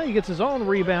Molina. He gets his own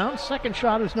rebound. Second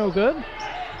shot is no good.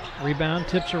 Rebound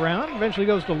tips around. Eventually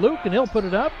goes to Luke, and he'll put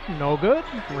it up. No good.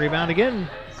 Rebound again.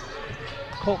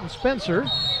 Colton Spencer.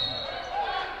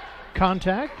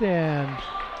 Contact, and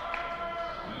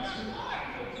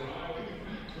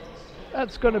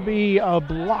that's going to be a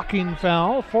blocking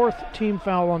foul. 4th team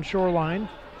foul on Shoreline.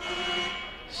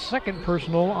 2nd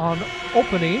personal on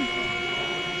Openy.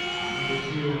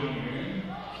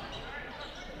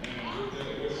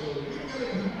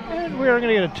 And we are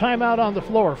going to get a timeout on the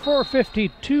floor.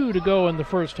 4:52 to go in the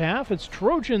first half. It's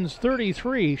Trojans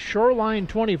 33, Shoreline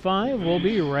 25. We'll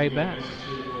be right back.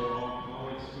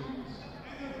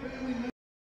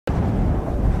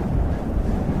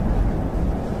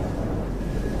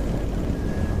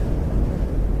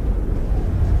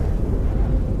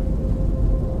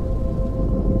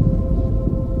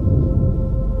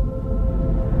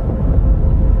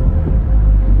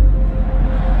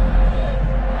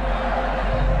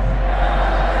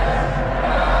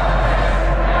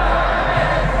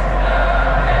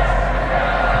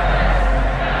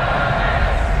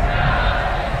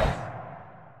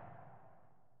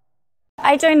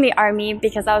 I joined the Army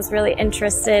because I was really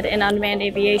interested in unmanned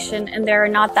aviation, and there are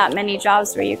not that many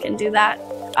jobs where you can do that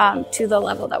to the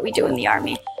level that we do in the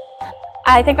Army.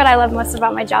 I think what I love most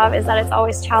about my job is that it's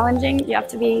always challenging. You have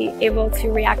to be able to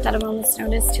react at a moment's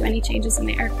notice to any changes in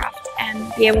the aircraft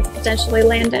and be able to potentially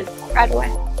land it right away.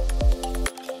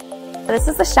 This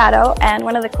is the Shadow, and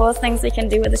one of the coolest things we can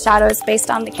do with the Shadow is based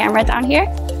on the camera down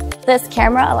here. This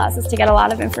camera allows us to get a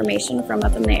lot of information from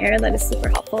up in the air that is super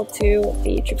helpful to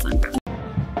the troops on ground.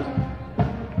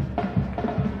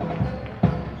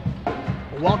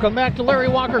 Welcome back to Larry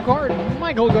Walker Court.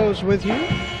 Michael goes with you.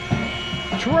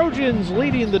 Trojans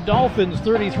leading the Dolphins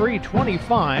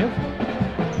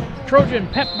 33-25. Trojan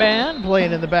Pep Band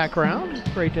playing in the background.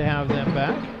 Great to have them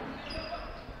back.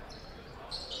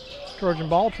 Trojan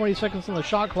ball, 20 seconds on the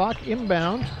shot clock.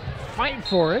 Inbound. Fight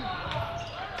for it.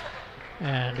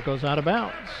 And it goes out of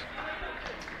bounds.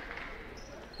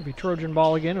 It'll be Trojan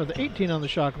ball again with 18 on the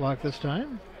shot clock this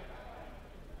time.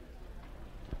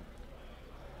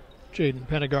 Jaden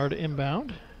Penegar to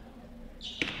inbound.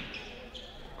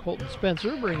 Colton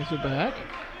Spencer brings it back.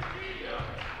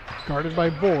 Guarded by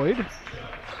Boyd.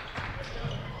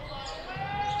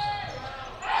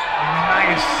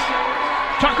 Nice.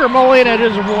 Tucker Molina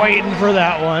just waiting for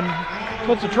that one.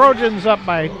 Puts the Trojans up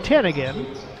by 10 again.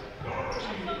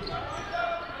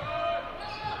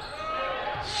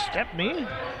 Stepney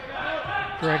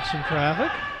directs some traffic.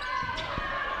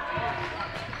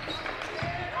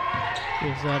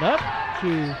 Gives that up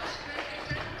to,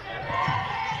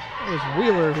 it was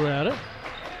Wheeler who had it.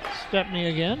 Stepney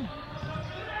again.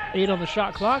 8 on the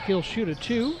shot clock. He'll shoot a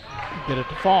 2. Get it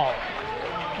to fall.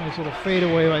 Nice little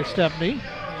fadeaway by Stepney.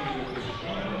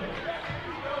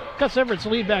 Cuts Everett's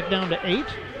lead back down to 8.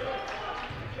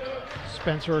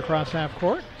 Spencer across half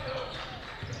court.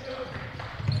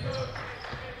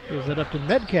 Gives it up to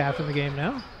Metcalf in the game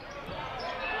now.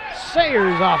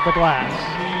 Sayers off the glass.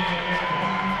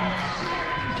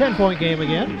 10-point game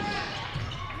again.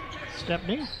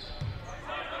 Stepney.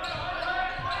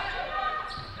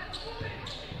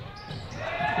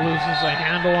 Loses a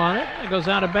handle on it. It goes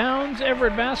out of bounds.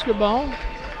 Everett basketball.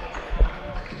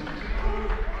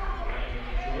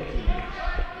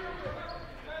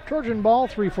 Trojan ball,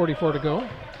 3:44 to go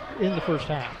in the first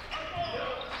half.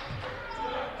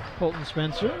 Colton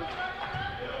Spencer.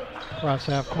 Across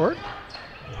half court.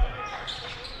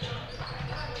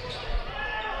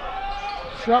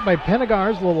 Shot by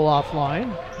Penegar's a little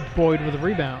offline. Boyd with a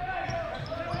rebound.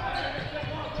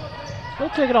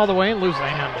 They'll take it all the way and lose the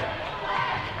handle.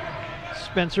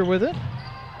 Spencer with it.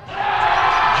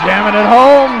 Jamming it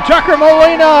home. Tucker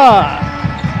Molina.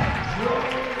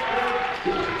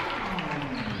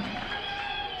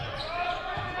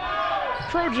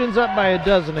 Trojans up by a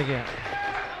dozen again.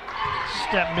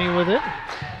 Stepney with it.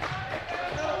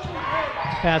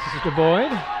 Passes to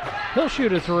Boyd. He'll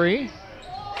shoot a 3.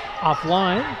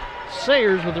 Offline.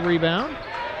 Sayers with the rebound.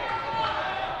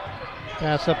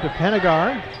 Pass up to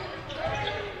Penegar.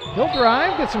 He'll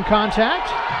drive, get some contact.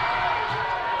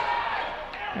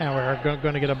 And we're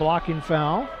going to get a blocking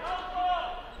foul.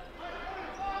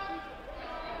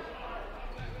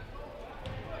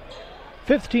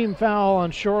 Fifth team foul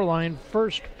on Shoreline.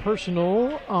 First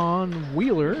personal on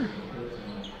Wheeler.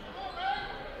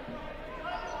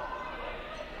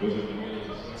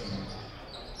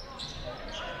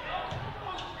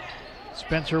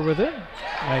 Spencer with it.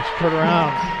 Nice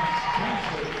turnaround.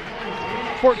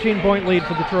 14-point lead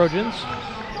for the Trojans.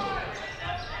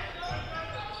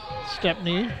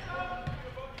 Stepney.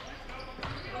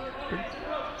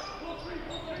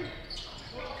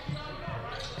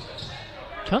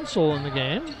 Tunsil in the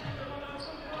game.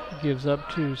 Gives up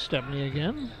to Stepney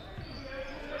again.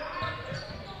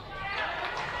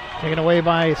 Taken away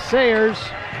by Sayers.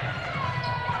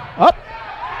 Up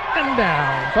and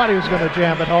down. Thought he was going to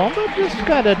jam it home, but just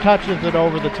kind of touches it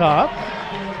over the top.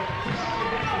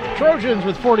 Trojans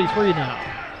with 43 now.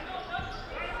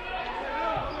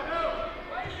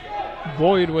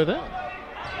 Boyd with it.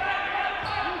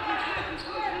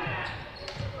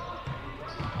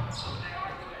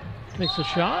 Takes a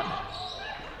shot.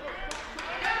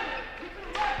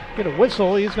 Get a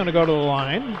whistle. He's going to go to the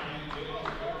line.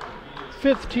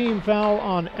 Fifth team foul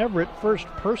on Everett. First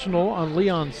personal on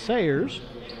Leon Sayers.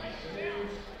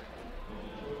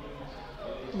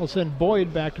 We'll send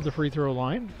Boyd back to the free throw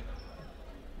line.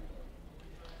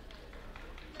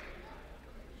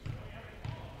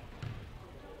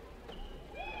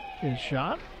 His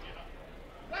shot.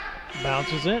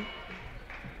 Bounces it.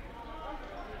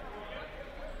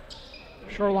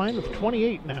 Shoreline with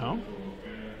 28 now.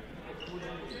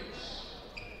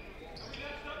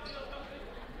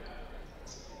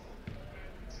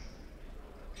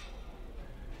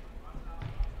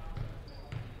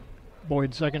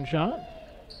 Boyd's second shot.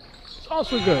 It's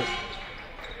also good.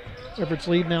 Everett's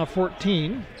lead now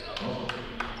 14.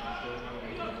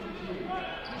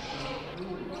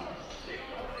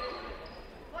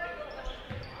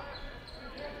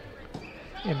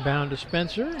 Inbound to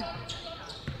Spencer.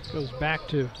 Goes back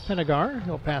to Penegar.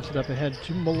 He'll pass it up ahead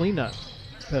to Molina.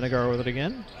 Penegar with it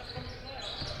again.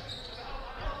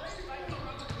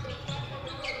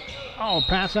 Oh,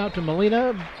 pass out to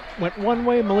Molina. Went one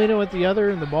way, Molina went the other,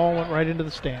 and the ball went right into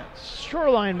the stands.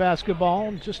 Shoreline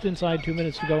basketball, just inside 2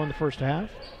 minutes to go in the first half.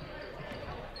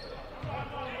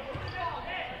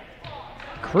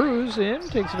 Cruz in,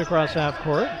 takes it across half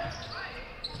court.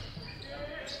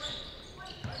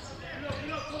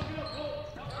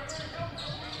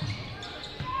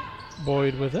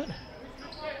 Boyd with it.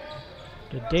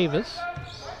 To Davis.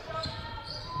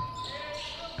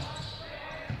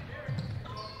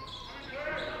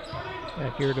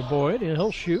 Back here to Boyd, and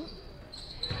he'll shoot.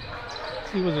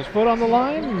 See, was his foot on the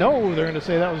line? No, they're going to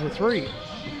say that was a three.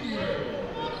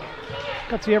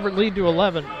 Cuts the Everett lead to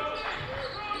 11.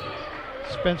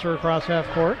 Spencer across half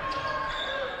court.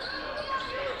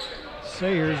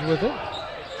 Sayers with it.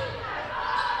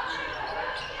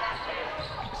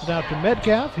 Kicks it out to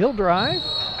Metcalf. He'll drive.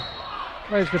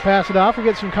 Tries to pass it off and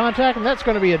get some contact, and that's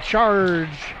going to be a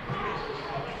charge.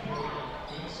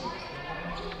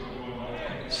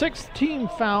 Sixth team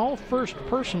foul, first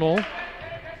personal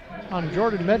on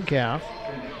Jordan Metcalf.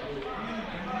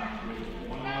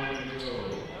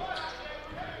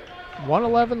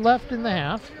 1:11 left in the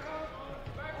half.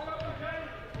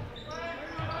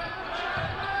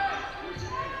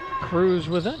 Cruz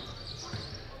with it.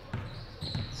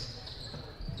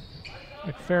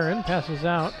 McFerrin passes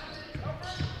out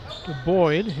to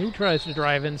Boyd, who tries to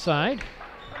drive inside.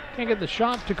 Can't get the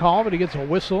shot to call, but he gets a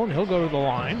whistle, and he'll go to the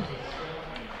line.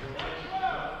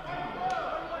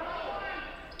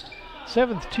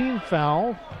 Seventh team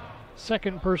foul,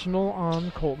 second personal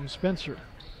on Colton Spencer.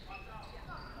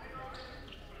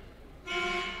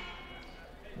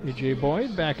 A.J.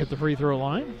 Boyd back at the free throw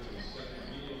line.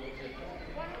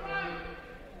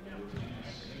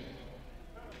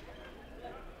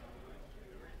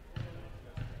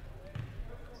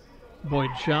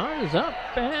 Boyd's shot is up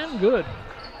and good.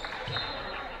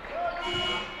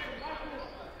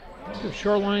 So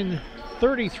Shoreline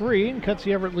 33 and cuts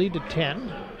the Everett lead to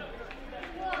 10.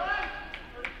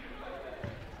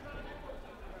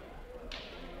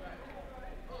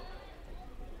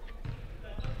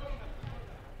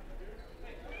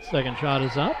 Second shot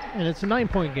is up, and it's a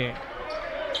 9-point game.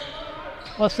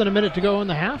 Less than a minute to go in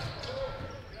the half.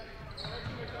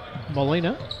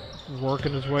 Molina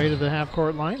working his way to the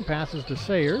half-court line, passes to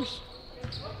Sayers.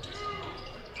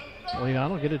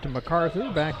 Leon will get it to MacArthur,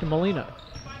 back to Molina.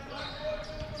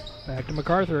 Back to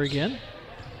MacArthur again.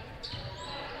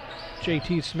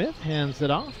 JT Smith hands it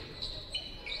off.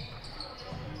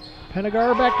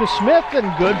 Pennegar back to Smith,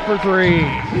 and good for 3.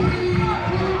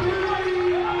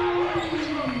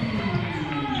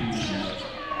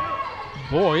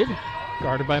 Boyd,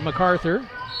 guarded by MacArthur.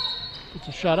 Gets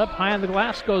a shot up high on the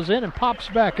glass, goes in and pops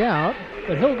back out,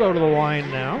 but he'll go to the line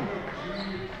now.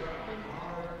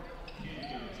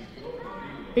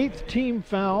 8th team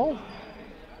foul.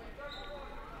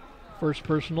 First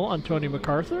personal on Tony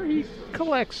MacArthur. He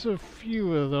collects a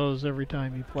few of those every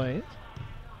time he plays.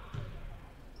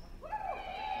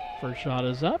 First shot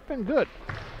is up and good.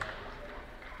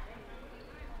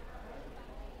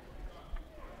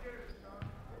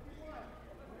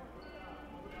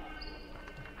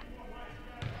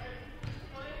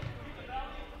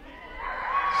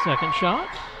 Second shot,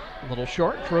 a little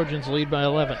short. Trojans lead by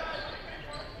 11.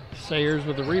 Sayers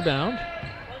with the rebound.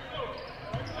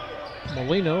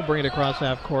 Molino bring it across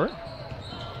half court.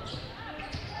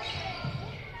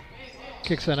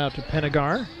 Kicks that out to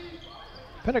Pennegar.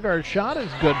 Pennegar's shot is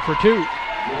good for 2.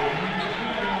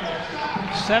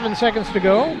 7 seconds to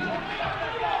go.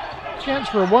 Chance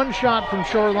for one shot from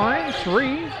Shoreline.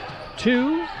 3,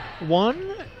 2, 1.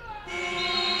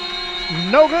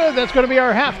 No good. That's going to be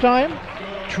our halftime.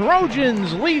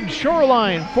 Trojans lead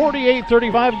Shoreline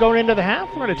 48-35 going into the half.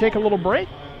 We're going to take a little break.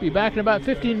 Be back in about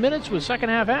 15 minutes with second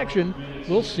half action.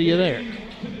 We'll see you there.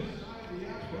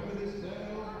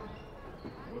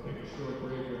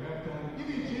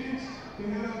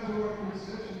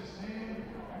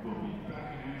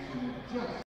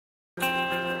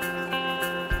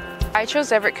 I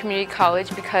chose Everett Community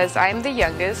College because I'm the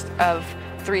youngest of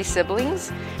 3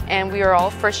 siblings, and we are all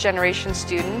first-generation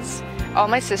students. All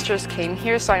my sisters came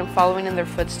here, so I'm following in their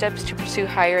footsteps to pursue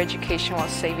higher education while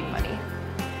saving money.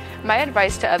 My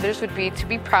advice to others would be to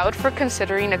be proud for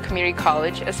considering a community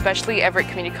college, especially Everett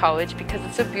Community College, because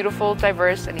it's a beautiful,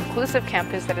 diverse, and inclusive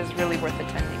campus that is really worth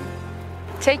attending.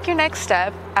 Take your next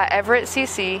step at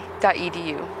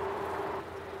everettcc.edu.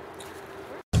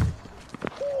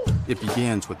 It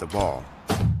begins with the ball.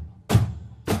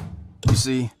 You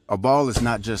see, a ball is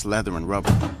not just leather and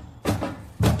rubber.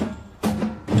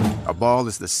 A ball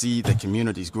is the seed that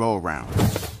communities grow around.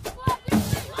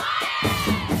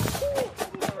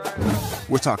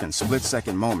 We're talking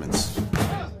split-second moments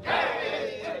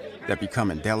that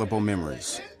become indelible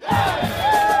memories.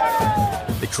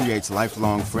 It creates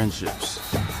lifelong friendships.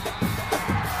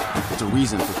 It's a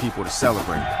reason for people to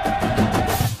celebrate.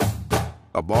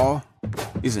 A ball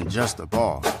isn't just a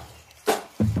ball.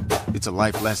 It's a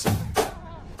life lesson.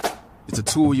 It's a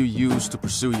tool you use to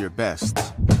pursue your best.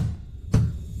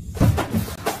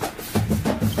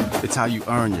 It's how you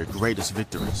earn your greatest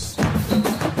victories.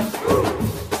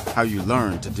 How you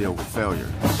learn to deal with failure.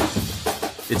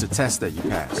 It's a test that you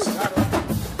pass.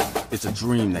 It's a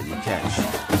dream that you catch.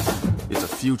 It's a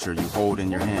future you hold in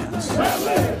your hands.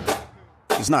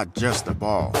 It's not just a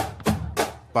ball.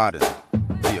 Baden,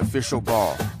 the official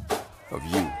ball of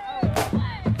you.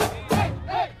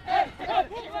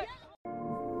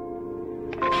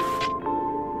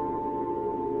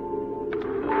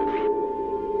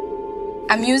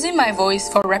 I'm using my voice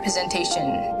for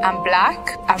representation. I'm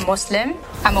Black, I'm Muslim,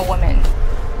 I'm a woman.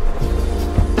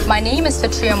 My name is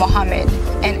Fatria Mohammed,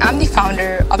 and I'm the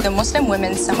founder of the Muslim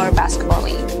Women's Summer Basketball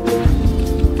League.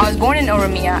 I was born in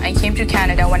Oromia and came to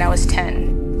Canada when I was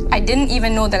 10. I didn't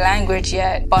even know the language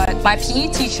yet, but my PE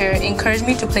teacher encouraged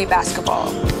me to play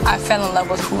basketball. I fell in love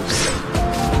with hoops.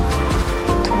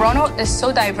 Toronto is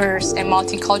so diverse and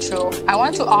multicultural. I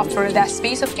want to offer that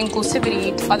space of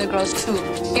inclusivity to other girls too,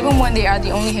 even when they are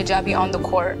the only hijabi on the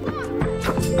court.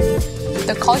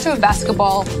 The culture of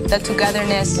basketball, the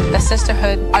togetherness, the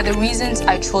sisterhood are the reasons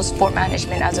I chose sport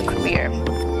management as a career.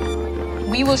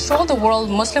 We will show the world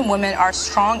Muslim women are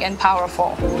strong and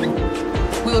powerful.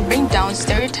 We will bring down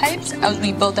stereotypes as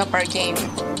we build up our game.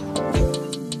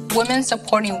 Women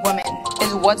supporting women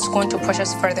is what's going to push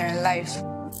us further in life.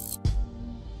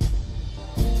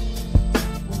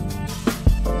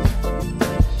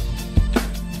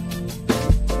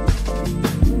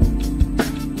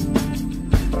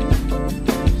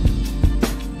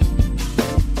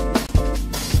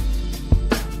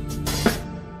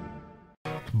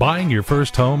 Buying your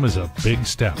first home is a big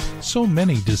step. So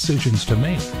many decisions to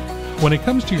make. When it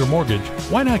comes to your mortgage,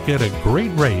 why not get a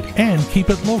great rate and keep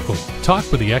it local?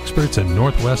 Talk with the experts at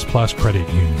Northwest Plus Credit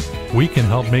Union. We can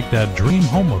help make that dream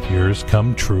home of yours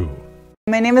come true.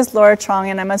 My name is Laura Trong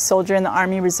and I'm a soldier in the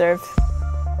Army Reserve.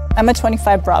 I'm a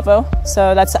 25 Bravo,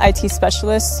 so that's an IT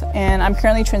specialist, and I'm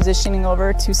currently transitioning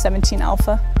over to 17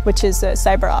 Alpha, which is a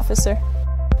cyber officer.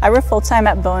 I work full-time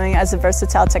at Boeing as a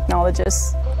versatile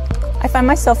technologist. I find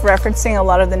myself referencing a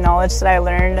lot of the knowledge that I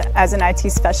learned as an IT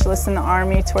specialist in the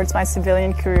Army towards my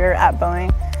civilian career at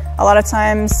Boeing. A lot of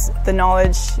times the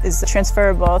knowledge is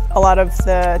transferable. A lot of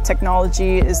the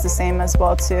technology is the same as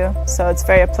well too, so it's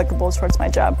very applicable towards my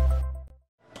job.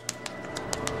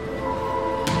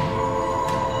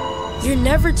 You're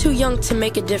never too young to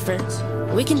make a difference.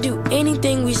 We can do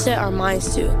anything we set our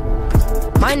minds to.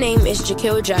 My name is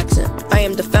Jaquil Jackson. I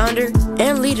am the founder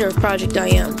and leader of Project I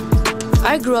Am.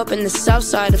 I grew up in the south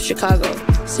side of Chicago,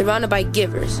 surrounded by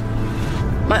givers.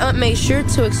 My aunt made sure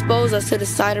to expose us to the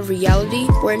side of reality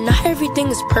where not everything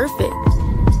is perfect.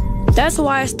 That's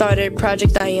why I started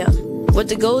Project I Am, with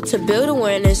the goal to build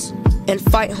awareness and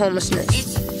fight homelessness.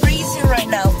 It's freezing right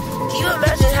now. Can you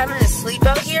imagine having to sleep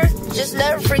out here? Just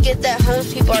never forget that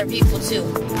homeless people are people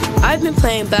too. I've been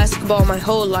playing basketball my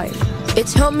whole life.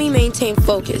 It's helped me maintain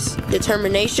focus,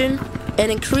 determination,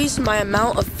 and increase my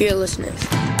amount of fearlessness.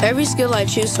 Every skill I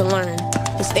choose to learn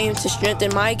is aimed to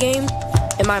strengthen my game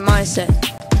and my mindset.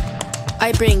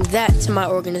 I bring that to my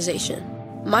organization.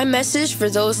 My message for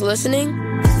those listening,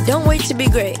 don't wait to be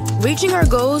great. Reaching our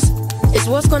goals is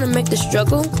what's going to make the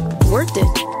struggle worth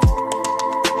it.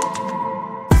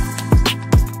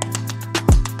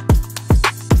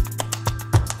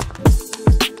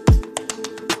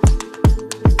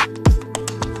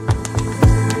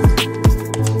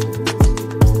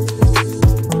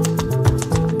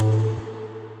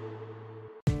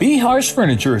 Bihar's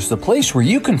Furniture is the place where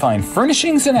you can find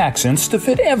furnishings and accents to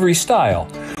fit every style.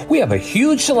 We have a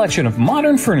huge selection of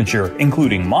modern furniture,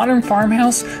 including modern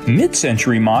farmhouse,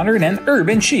 mid-century modern, and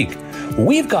urban chic.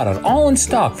 We've got it all in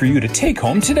stock for you to take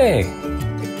home today.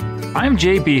 I'm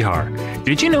Jay Bihar.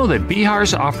 Did you know that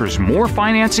Bihar's offers more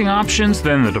financing options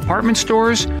than the department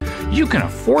stores? You can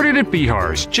afford it at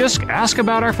Bihar's. Just ask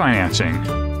about our financing.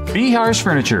 Bihar's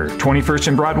Furniture, 21st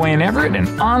and Broadway in Everett,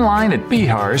 and online at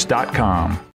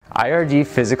bihars.com. IRG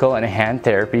Physical and Hand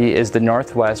Therapy is the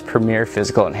Northwest premier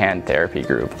physical and hand therapy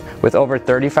group, with over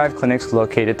 35 clinics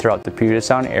located throughout the Puget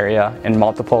Sound area and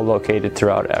multiple located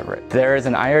throughout Everett. There is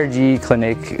an IRG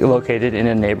clinic located in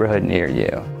a neighborhood near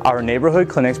you. Our neighborhood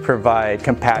clinics provide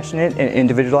compassionate and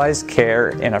individualized care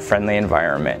in a friendly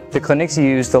environment. The clinics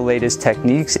use the latest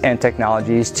techniques and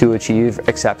technologies to achieve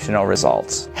exceptional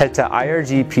results. Head to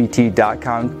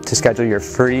irgpt.com to schedule your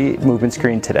free movement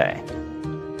screen today.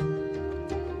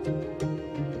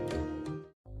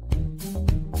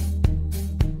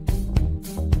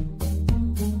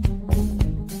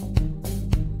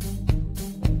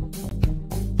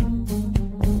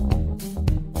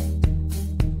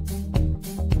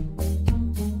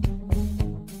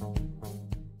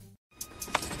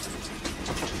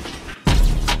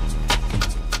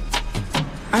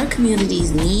 Our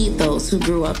communities need those who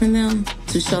grew up in them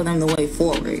to show them the way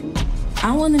forward.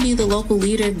 I want to be the local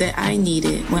leader that I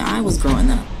needed when I was growing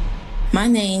up. My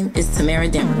name is Tamara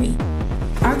Demery.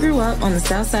 I grew up on the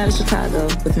south side of Chicago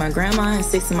with my grandma and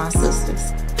 6 of my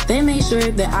sisters. They made sure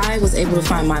that I was able to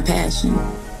find my passion.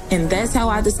 And that's how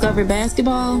I discovered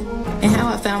basketball and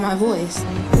how I found my voice.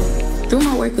 Through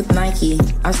my work with Nike,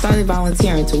 I started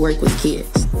volunteering to work with kids.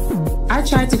 I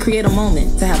tried to create a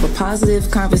moment to have a positive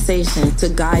conversation to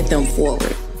guide them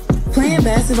forward. Playing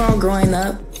basketball growing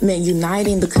up meant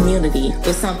uniting the community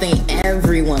with something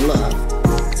everyone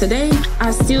loved. Today,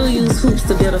 I still use hoops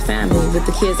to build a family with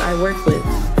the kids I work with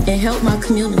and help my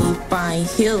community find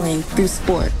healing through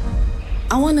sport.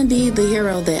 I want to be the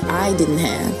hero that I didn't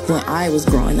have when I was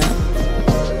growing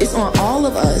up. It's on all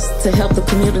of us to help the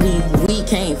community we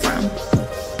came from.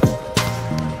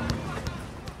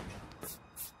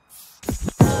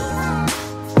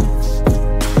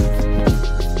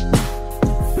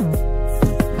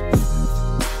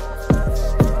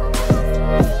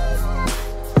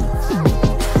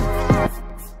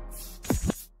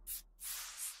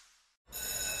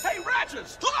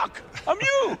 Look! I'm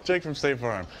you! Jake from State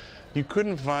Farm. You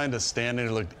couldn't find a stand-in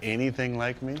who looked anything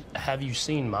like me? Have you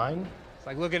seen mine? It's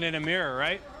like looking in a mirror,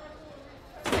 right?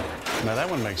 Now that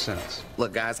one makes sense.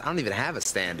 Look, guys, I don't even have a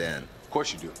stand-in. Of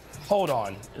course you do. Hold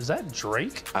on. Is that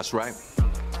Drake? That's right.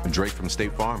 Drake from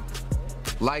State Farm.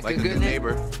 Like a good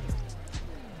neighbor.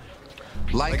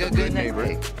 Like a good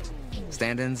neighbor.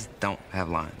 Stand-ins don't have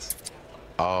lines.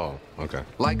 Oh, okay.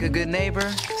 Like a good neighbor,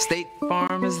 State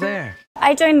Farm is there.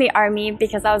 I joined the Army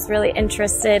because I was really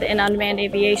interested in unmanned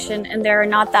aviation, and there are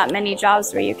not that many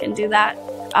jobs where you can do that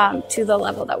to the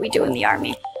level that we do in the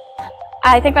Army.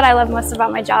 I think what I love most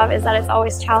about my job is that it's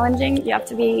always challenging. You have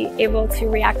to be able to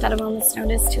react at a moment's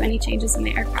notice to any changes in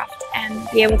the aircraft and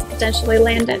be able to potentially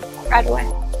land it right away.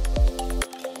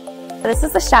 This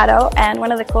is the shadow, and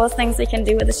one of the coolest things we can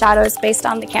do with the shadow is based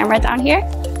on the camera down here.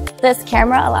 This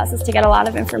camera allows us to get a lot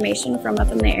of information from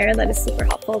up in the air that is super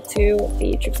helpful to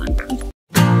the troops on ground.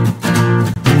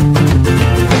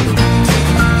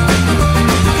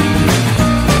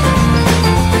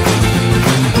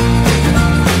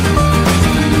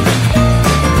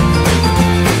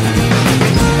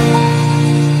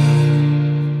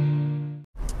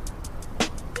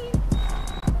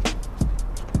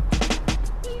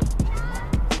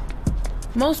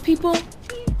 Most people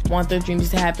want their dreams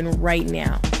to happen right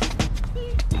now.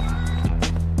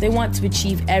 They want to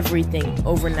achieve everything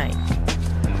overnight.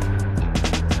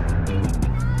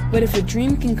 But if a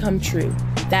dream can come true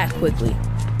that quickly,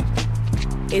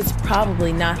 it's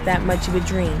probably not that much of a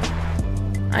dream.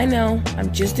 I know,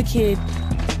 I'm just a kid.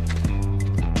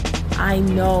 I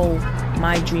know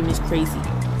my dream is crazy.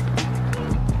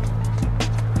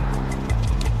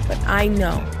 But I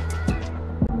know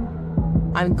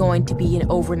I'm going to be an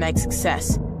overnight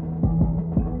success.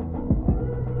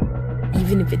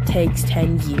 Even if it takes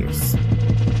 10 years.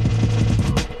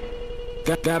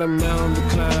 Got a mountain to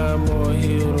climb or a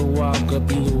hill to walk up,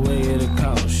 either way it'll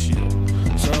cost you.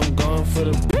 So I'm going for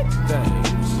the big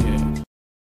things, yeah.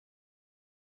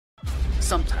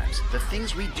 Sometimes the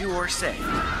things we do or say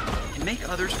can make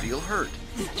others feel hurt,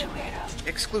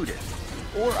 excluded,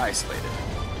 or isolated.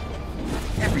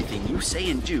 Everything you say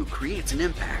and do creates an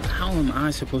impact. How am I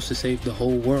supposed to save the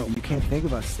whole world? You can't think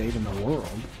about saving the world.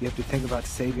 You have to think about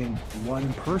saving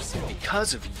one person.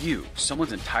 Because of you,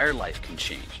 someone's entire life can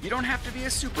change. You don't have to be a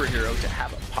superhero to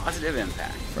have a positive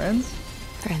impact. Friends?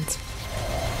 Friends.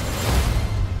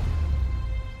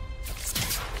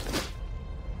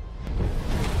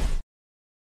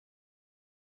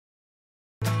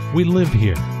 We live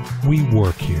here. We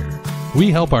work here. We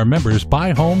help our members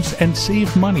buy homes and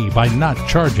save money by not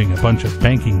charging a bunch of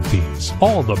banking fees.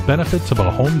 All the benefits of a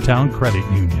hometown credit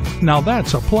union. Now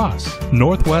that's a plus.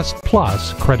 Northwest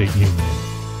Plus Credit Union.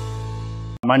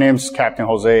 My name's Captain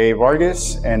Jose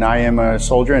Vargas, and I am a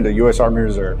soldier in the U.S. Army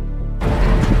Reserve.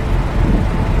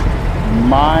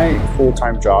 My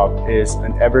full-time job is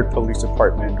an Everett Police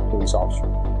Department police officer.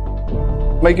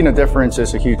 Making a difference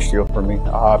is a huge deal for me.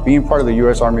 Being part of the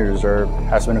U.S. Army Reserve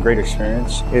has been a great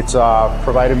experience. It's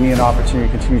provided me an opportunity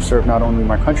to continue to serve not only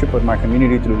my country, but my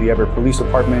community through the Everett Police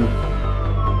Department.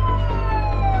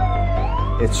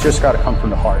 It's just got to come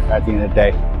from the heart at the end of the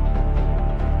day.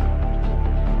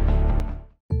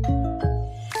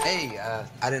 Hey,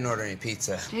 I didn't order any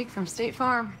pizza. Jake from State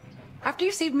Farm. After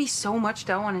you saved me so much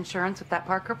dough on insurance with that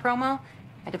Parker promo,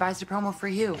 I devised a promo for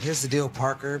you. Here's the deal,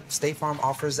 Parker. State Farm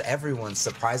offers everyone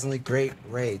surprisingly great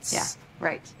rates. Yeah,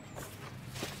 right.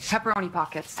 Pepperoni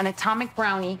pockets, an atomic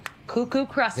brownie, cuckoo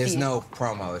crusties. There's no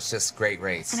promo, it's just great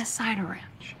rates. And a cider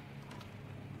ranch.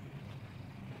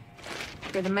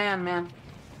 You're the man, man.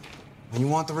 When you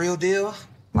want the real deal,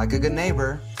 like a good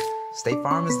neighbor, State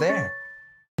Farm is there.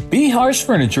 Bihar's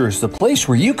Furniture is the place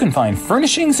where you can find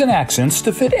furnishings and accents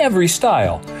to fit every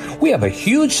style. We have a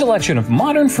huge selection of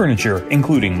modern furniture,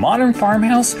 including modern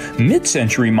farmhouse,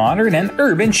 mid-century modern, and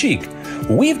urban chic.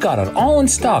 We've got it all in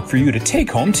stock for you to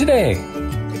take home today.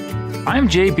 I'm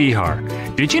Jay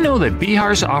Bihar. Did you know that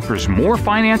Bihar's offers more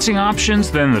financing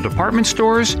options than the department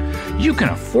stores? You can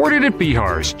afford it at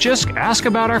Bihar's. Just ask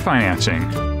about our financing.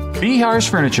 Bihar's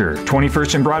Furniture,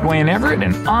 21st and Broadway in Everett,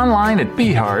 and online at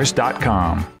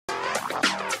bihars.com.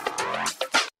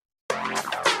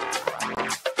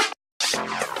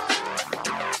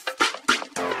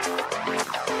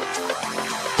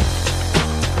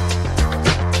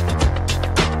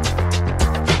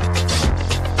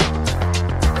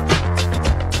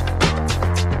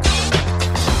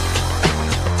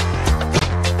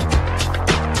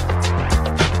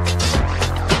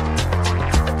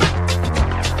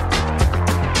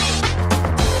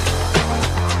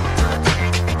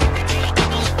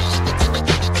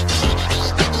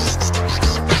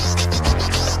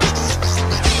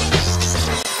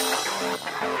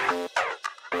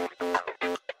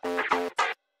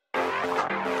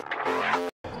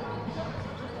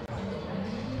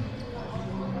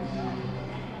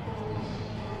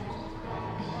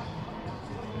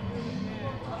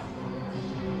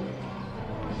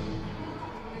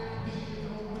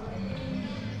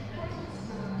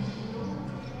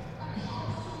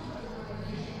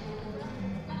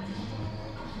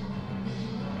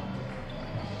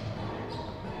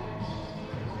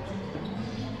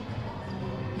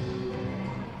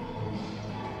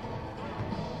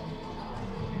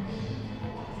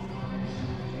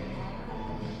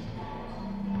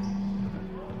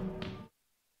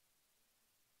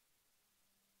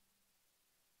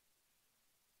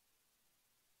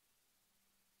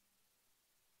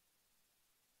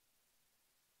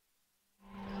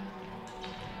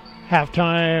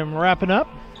 Halftime wrapping up.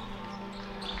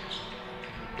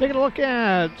 Taking a look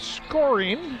at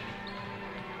scoring.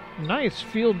 Nice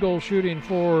field goal shooting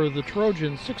for the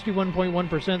Trojans,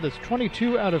 61.1%. That's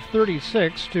 22 out of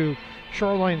 36 to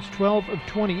Shoreline's 12 of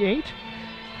 28.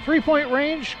 Three-point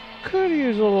range could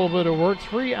use a little bit of work.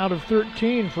 3 out of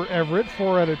 13 for Everett,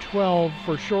 4 out of 12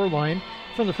 for Shoreline.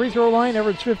 From the free throw line,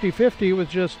 Everett's 50-50 with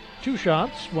just 2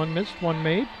 shots. 1 missed, 1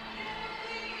 made.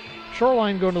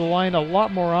 Shoreline going to the line a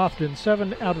lot more often,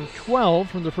 7 out of 12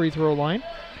 from the free throw line.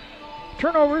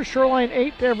 Turnovers, Shoreline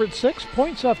 8 to Everett 6.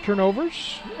 Points off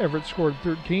turnovers, Everett scored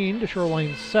 13 to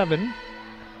Shoreline 7.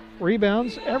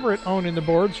 Rebounds, Everett owning the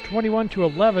boards, 21 to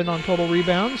 11 on total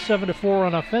rebounds, 7 to 4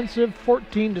 on offensive,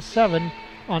 14 to 7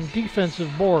 on defensive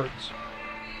boards.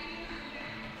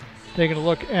 Taking a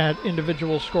look at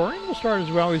individual scoring, we'll start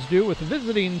as we always do with the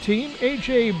visiting team.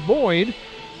 A.J. Boyd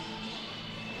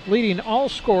leading all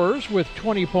scorers with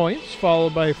 20 points,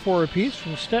 followed by 4 apiece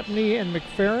from Stepney and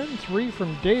McFerrin, 3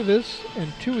 from Davis,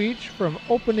 and 2 each from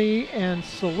Openy and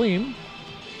Salim.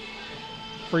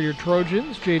 For your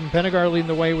Trojans, Jaden Pennegar leading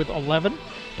the way with 11.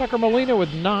 Tucker Molina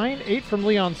with 9, 8 from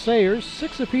Leon Sayers,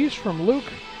 6 apiece from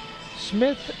Luke,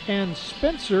 Smith, and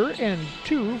Spencer, and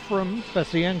 2 from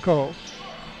Fesienko.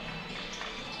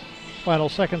 Final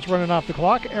seconds running off the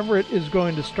clock. Everett is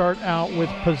going to start out with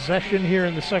possession here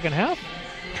in the second half.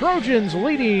 Trojans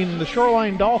leading the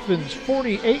Shoreline Dolphins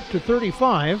 48 to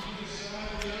 35.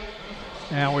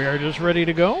 Now we are just ready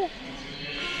to go.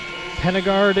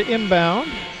 Pennegar to inbound.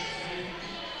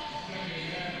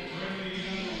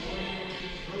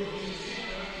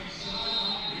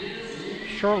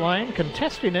 Shoreline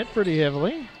contesting it pretty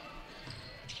heavily.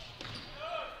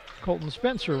 Colton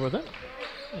Spencer with it.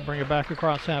 We'll bring it back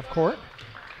across half court.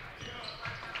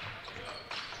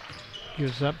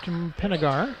 Gives up to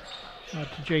Pennegar. Out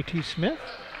to J.T. Smith.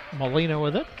 Molina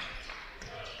with it.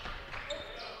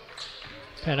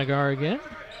 Pennegar again.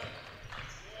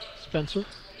 Spencer.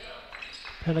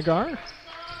 Pennegar.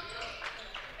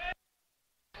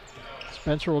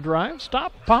 Spencer will drive.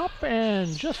 Stop, pop,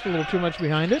 and just a little too much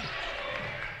behind it.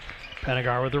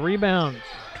 Pennegar with the rebound.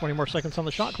 20 more seconds on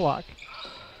the shot clock.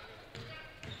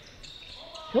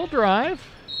 He'll drive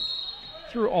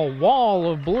through a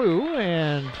wall of blue,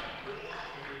 and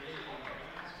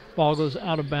ball goes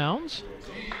out of bounds.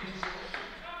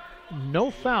 No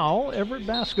foul, Everett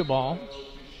basketball.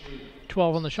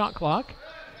 12 on the shot clock.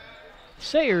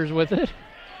 Sayers with it.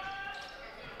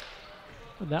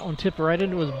 That one tipped right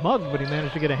into his mug, but he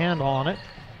managed to get a handle on it.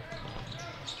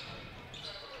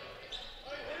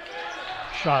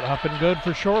 Shot up and good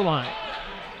for Shoreline.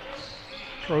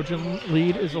 Trojan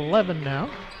lead is 11 now.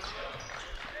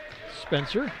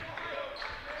 Spencer.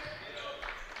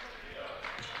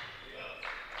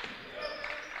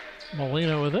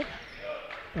 Molina with it.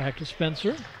 Back to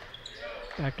Spencer.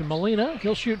 Back to Molina.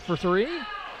 He'll shoot for 3.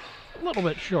 A little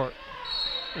bit short.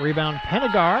 Rebound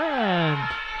Pennegar, and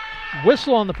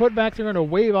whistle on the putback. They're going to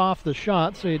wave off the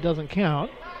shot so it doesn't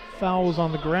count. Foul was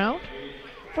on the ground.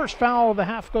 First foul of the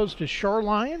half goes to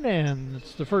Shoreline, and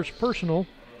it's the first personal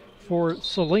for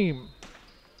Salim.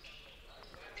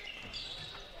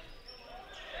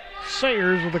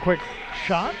 Sayers with a quick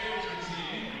shot.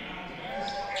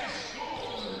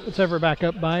 It's ever back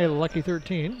up by a lucky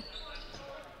 13.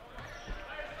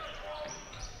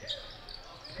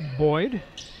 Boyd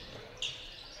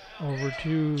over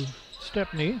to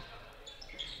Stepney.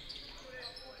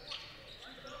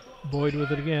 Boyd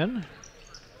with it again.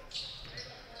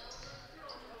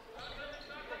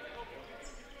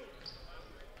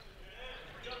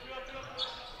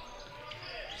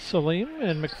 Salim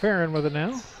and McFerrin with it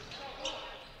now.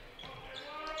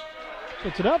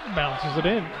 Puts it up, bounces it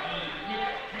in.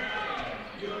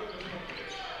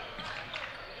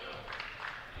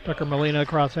 Tucker Molina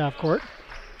across half court.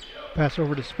 Pass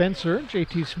over to Spencer.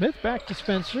 J.T. Smith back to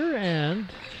Spencer and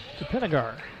to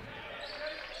Pennegar.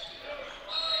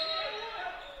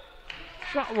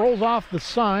 Shot rolls off the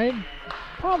side.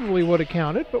 Probably would have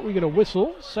counted, but we get a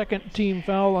whistle. Second team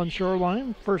foul on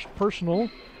Shoreline. First personal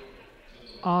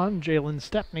on Jalen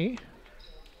Stepney.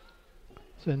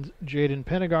 Sends Jaden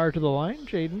Pennegar to the line.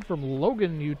 Jaden from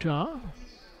Logan, Utah.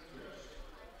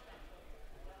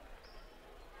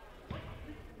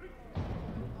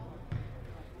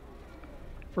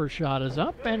 First shot is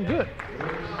up and good.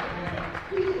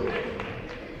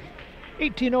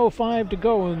 18:05 to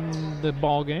go in the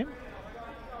ball game.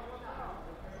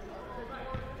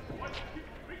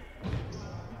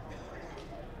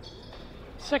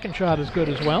 Second shot is good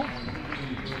as well.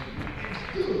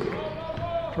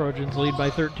 Trojans lead by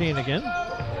 13 again.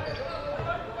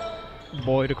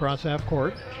 Boyd across half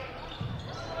court.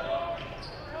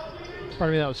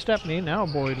 Pardon me, that was Stepney. Now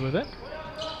Boyd with it.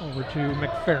 Over to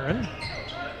McFerrin.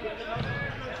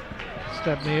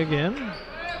 Stepney again.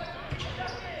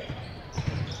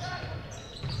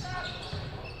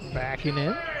 Backing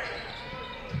in.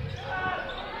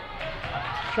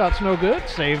 Shot's no good.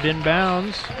 Saved in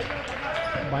bounds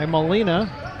by Molina.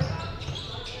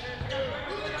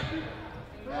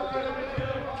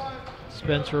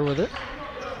 Spencer with it.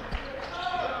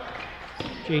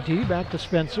 JT back to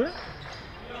Spencer.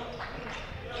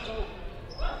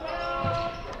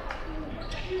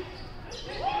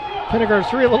 Pennegar's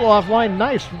three a little offline.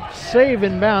 Nice save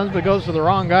in bounds, but goes to the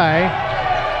wrong guy.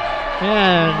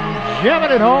 And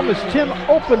jamming it home is Tim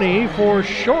Openy for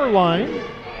Shoreline.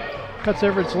 Cuts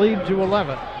Everett's lead to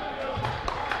 11.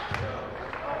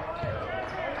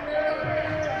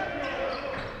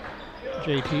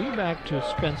 JT back to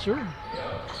Spencer.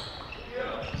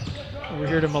 Over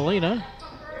here to Molina.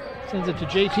 Sends it to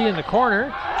JT in the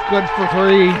corner. Good for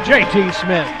three. JT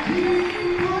Smith.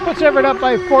 Puts Everett up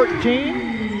by 14.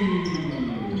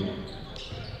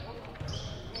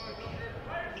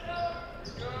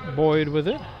 Boyd with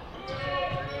it.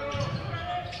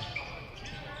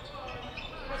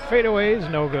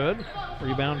 Fadeaways, no good.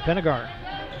 Rebound, Pennegar.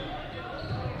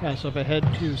 Pass up ahead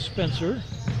to Spencer.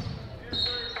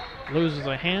 Loses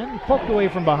a hand. Poked away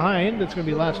from behind. It's going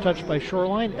to be last touched by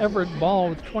Shoreline. Everett ball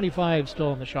with 25 still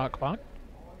on the shot clock.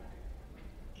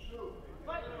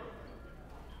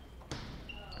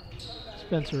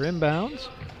 Spencer inbounds.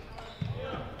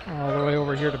 All the way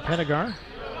over here to Pennegar.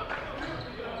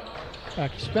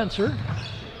 Back to Spencer.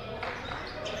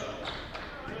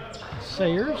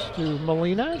 Sayers to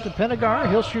Molina to Pennegar.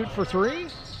 He'll shoot for three.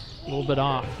 A little bit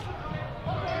off.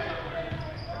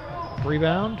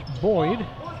 Rebound, Boyd.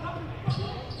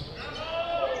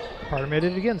 Made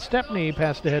it again. Stepney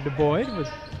passed ahead to Boyd with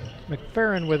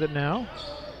McFerrin with it now.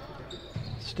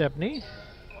 Stepney.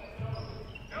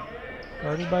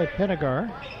 Guarded by Pennegar.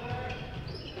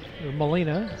 Or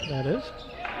Molina, that is.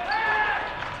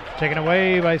 Taken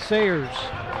away by Sayers.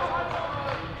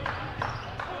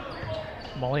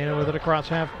 Molina with it across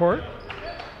half court.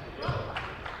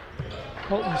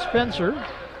 Colton Spencer.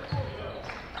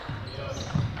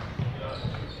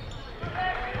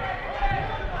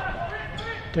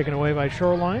 Taken away by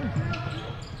Shoreline.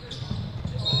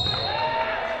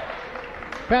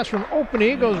 Pass from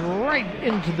Openy goes right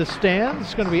into the stands.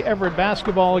 It's going to be Everett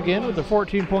basketball again with a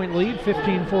 14-point lead,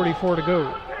 15:44 to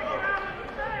go.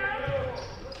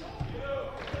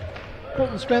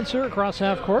 Colton Spencer across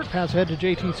half court. Pass ahead to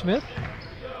JT Smith.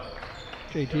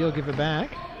 JT will give it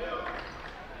back.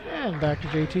 And back to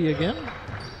JT again.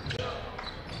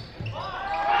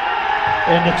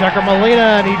 Into Tucker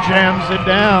Molina, and he jams it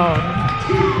down.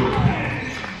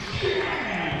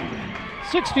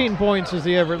 16 points is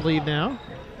the Everett lead now.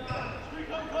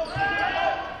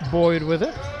 Boyd with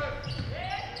it.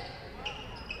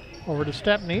 Over to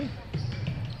Stepney.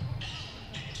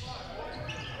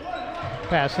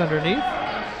 Pass underneath.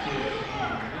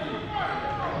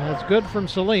 That's good from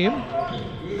Salim.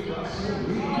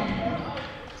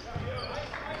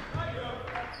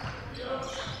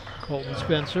 Colton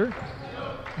Spencer.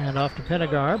 And off to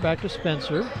Pennegar. Back to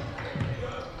Spencer.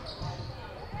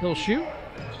 He'll shoot.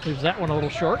 Leaves that one a little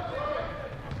short.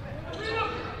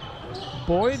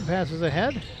 Boyd passes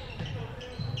ahead.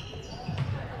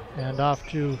 And off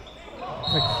to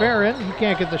McFerrin. He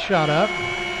can't get the shot up.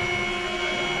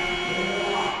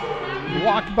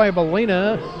 Blocked by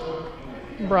Molina.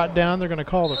 Brought down. They're going to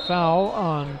call the foul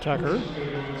on Tucker.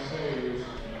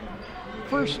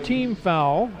 First team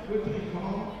foul.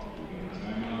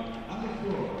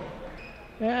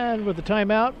 And with the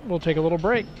timeout, we'll take a little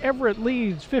break. Everett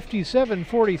leads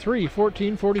 57-43,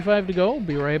 14:45 to go.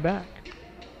 Be right back.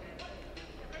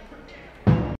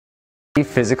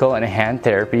 Physical and Hand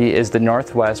Therapy is the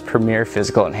Northwest premier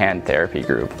physical and hand therapy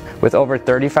group, with over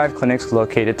 35 clinics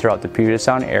located throughout the Puget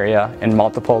Sound area and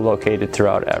multiple located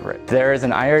throughout Everett. There is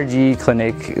an IRG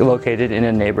clinic located in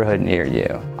a neighborhood near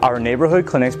you. Our neighborhood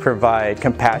clinics provide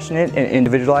compassionate and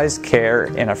individualized care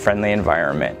in a friendly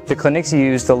environment. The clinics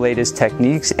use the latest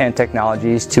techniques and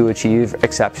technologies to achieve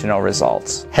exceptional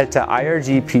results. Head to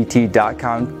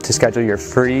irgpt.com to schedule your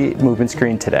free movement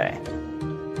screen today.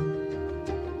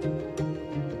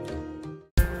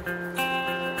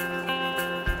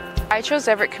 I chose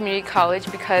Everett Community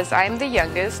College because I'm the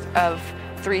youngest of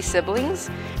 3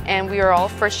 siblings, and we are all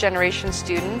first-generation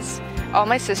students. All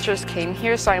my sisters came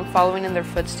here, so I'm following in their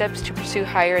footsteps to pursue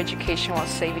higher education while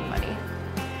saving money.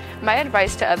 My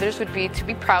advice to others would be to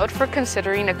be proud for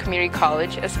considering a community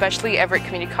college, especially Everett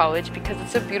Community College, because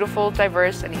it's a beautiful,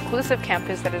 diverse, and inclusive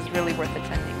campus that is really worth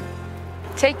attending.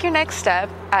 Take your next step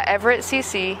at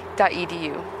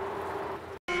everettcc.edu.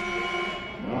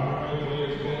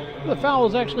 The foul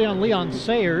is actually on Leon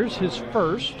Sayers, his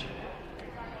first.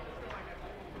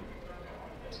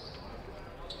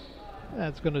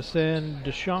 That's going to send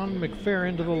Deshaun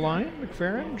McFerrin to the line.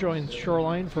 McFerrin joins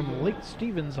Shoreline from Lake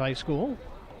Stevens High School.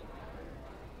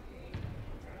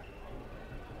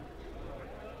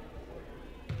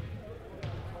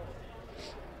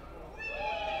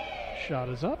 Shot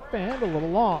is up and a little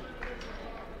long.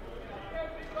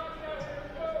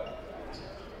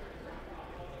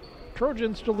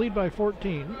 Trojans to lead by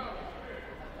 14.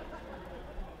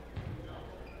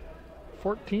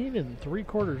 14 and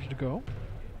 3/4 to go.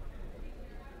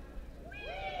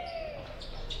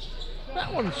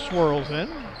 That one swirls in.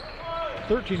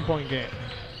 13-point game.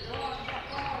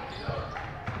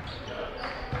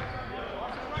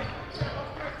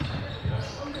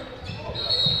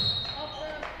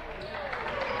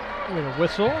 With a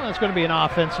whistle, that's going to be an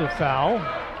offensive foul.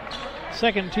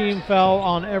 Second team foul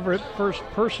on Everett, first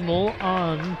personal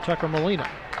on Tucker Molina.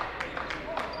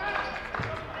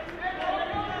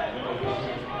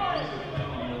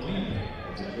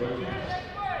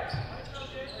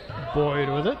 Boyd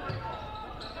with it.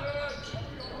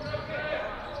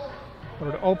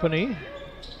 Over to Openy.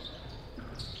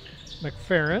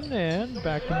 McFerrin and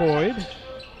back to Boyd.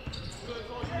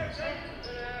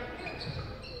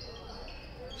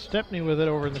 Stepney with it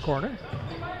over in the corner.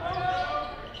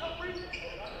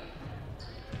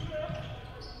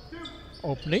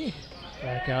 Openy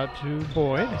back out to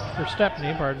Boyd, or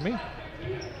Stepney, pardon me.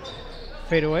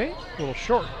 Fadeaway, a little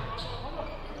short.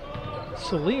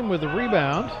 Salim with the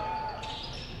rebound.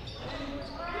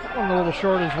 That one a little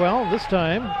short as well. This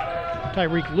time,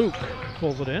 Tyreek Luke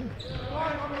pulls it in.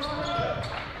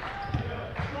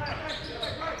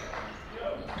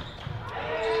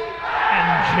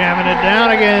 And jamming it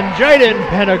down again, Jaden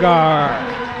Pennegar.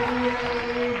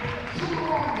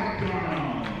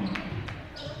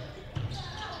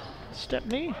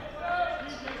 Stepney.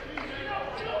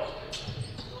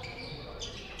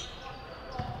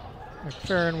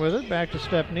 McFerrin with it, back to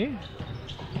Stepney.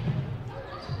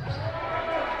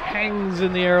 Hangs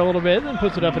in the air a little bit, then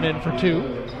puts it up and in for 2.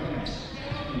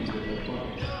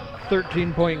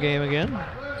 13-point game again.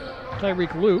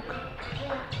 Tyreek Luke.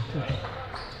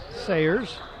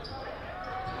 Sayers.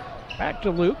 Back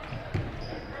to Luke.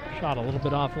 Shot a little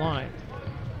bit offline.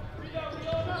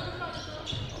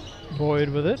 Boyd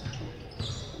with it.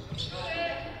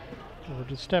 Over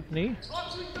to Stepney.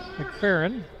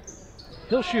 McFerrin.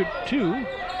 He'll shoot 2.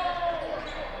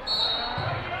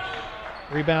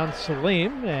 Rebound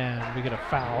Salim, and we get a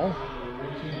foul.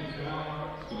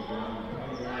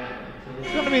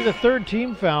 It's going to be the third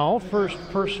team foul, first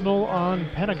personal on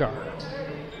Pennegar.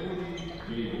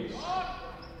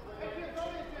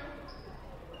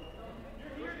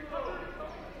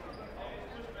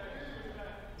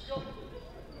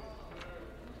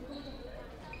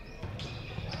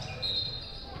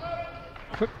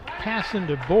 Quick pass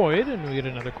into Boyd, and we get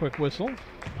another quick whistle.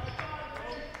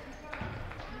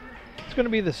 It's going to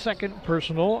be the second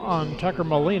personal on Tucker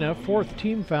Molina, fourth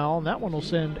team foul, and that one will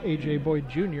send A.J. Boyd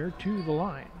Jr. to the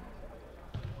line.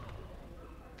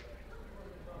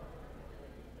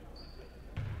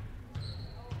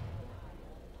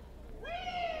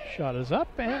 Shot is up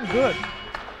and good.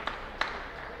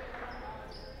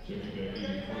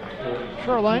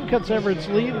 Shoreline cuts Everett's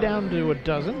lead down to a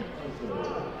dozen.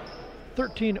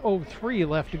 13:03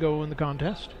 left to go in the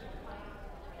contest.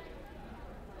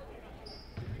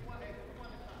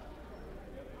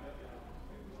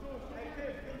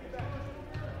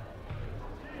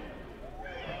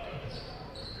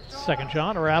 Second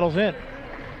shot rattles in.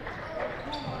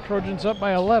 Trojans up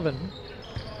by 11.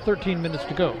 13 minutes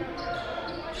to go.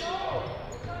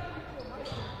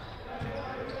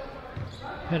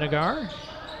 Pennegar.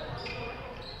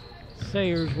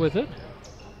 Sayers with it.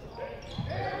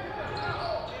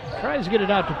 Tries to get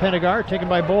it out to Pennegar, taken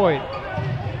by Boyd.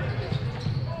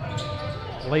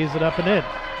 Lays it up and in.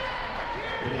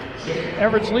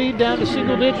 Everett's lead down to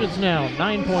single digits now.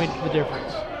 9 points the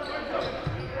difference.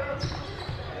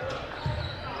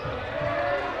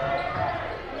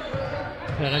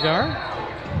 Pennegar.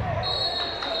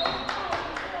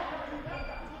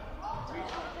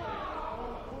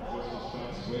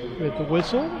 With the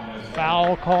whistle.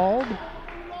 Foul called.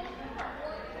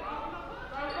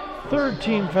 Third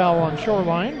team foul on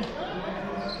Shoreline.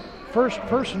 First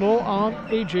personal on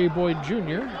A.J. Boyd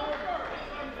Jr.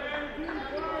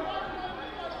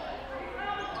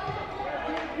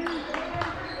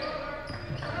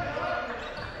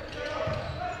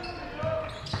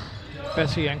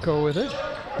 Besienko with it.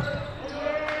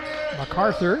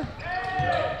 MacArthur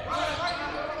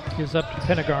Gives up to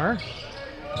Pennegar.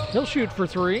 He'll shoot for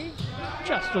three.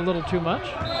 Just a little too much.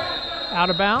 Out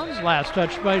of bounds. Last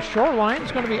touch by Shoreline.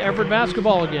 It's going to be Everett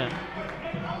basketball again.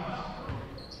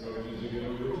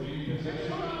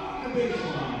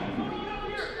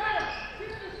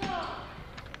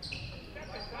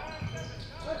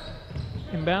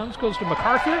 Inbounds goes to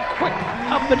MacArthur. Quick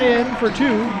up and in for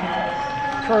two.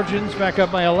 Trojans back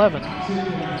up by 11.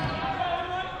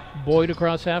 Boyd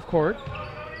across half court.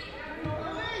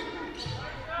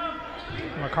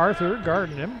 MacArthur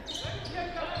guarding him.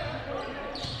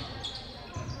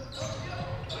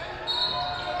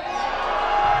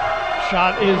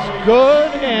 Shot is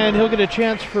good, and he'll get a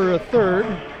chance for a third.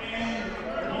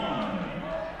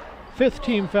 Fifth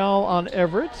team foul on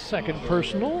Everett. Second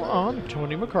personal on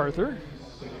Tony MacArthur.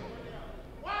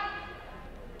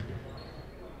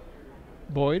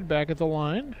 Boyd back at the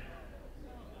line.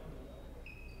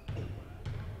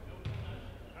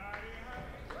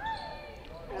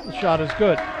 The shot is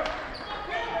good.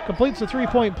 Completes the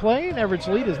three-point play, and Everett's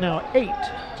lead is now 8.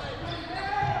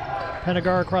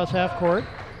 Pennegar across half court.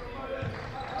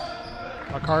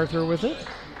 MacArthur with it.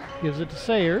 Gives it to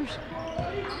Sayers.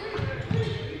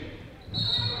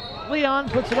 Leon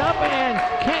puts it up and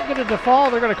can't get it to fall.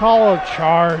 They're going to call a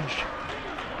charge.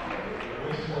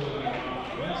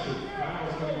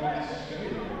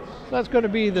 That's going to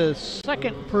be the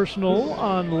second personal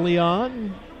on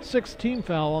Leon. 6th team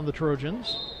foul on the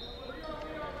Trojans.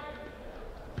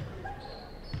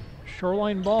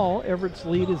 Shoreline ball. Everett's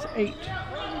lead is 8.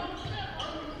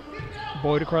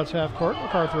 Boyd across half court.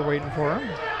 MacArthur waiting for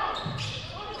him.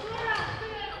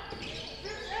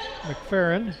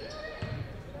 McFerrin.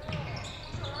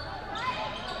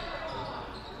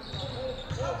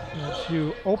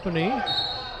 To Openy.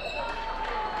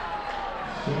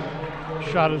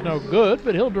 Shot is no good,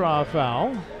 but he'll draw a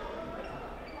foul.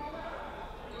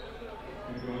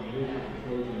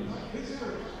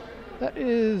 That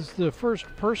is the first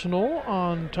personal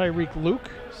on Tyreek Luke,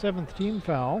 7th team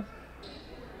foul.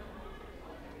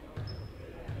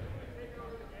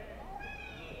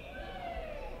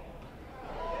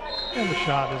 And the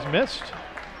shot is missed.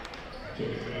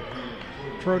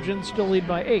 Trojans still lead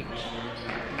by 8.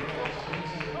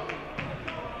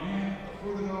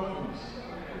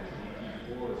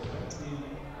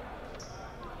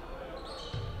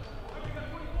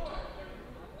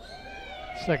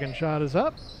 Second shot is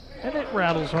up, and it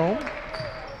rattles home.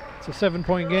 It's a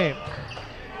 7-point game.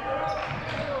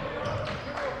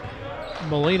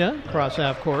 Molina, cross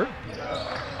half court.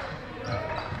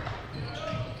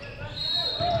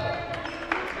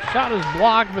 Shot is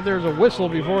blocked, but there's a whistle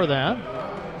before that.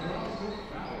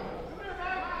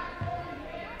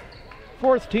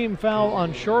 4th team foul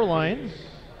on Shoreline.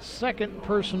 2nd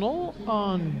personal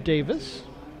on Davis.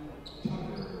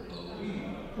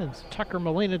 It's Tucker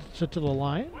Molina to the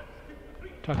line.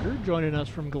 Tucker joining us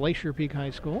from Glacier Peak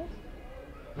High School.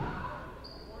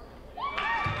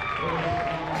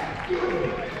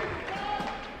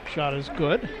 Shot is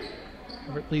good.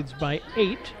 Everett leads by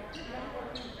 8.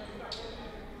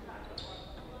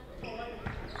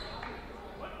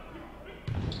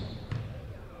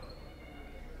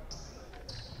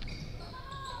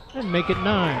 And make it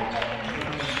 9.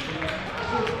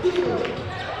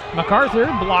 MacArthur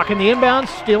blocking the inbound,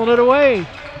 stealing it away.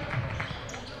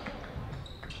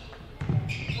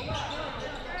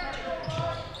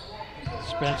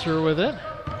 Spencer with it.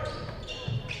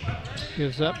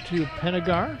 Gives up to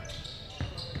Pennegar.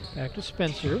 Back to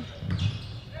Spencer.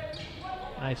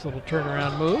 Nice little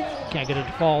turnaround move. Can't get it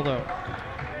to fall though.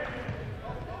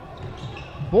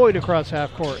 Boyd across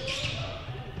half court.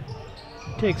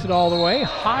 Takes it all the way.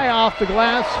 High off the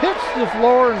glass. Hits the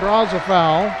floor and draws a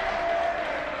foul.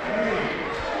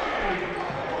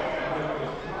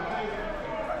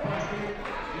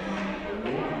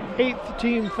 Eighth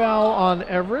team foul on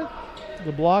Everett.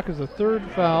 The block is a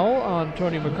 3rd foul on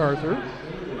Tony MacArthur.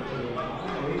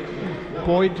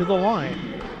 Boyd to the line.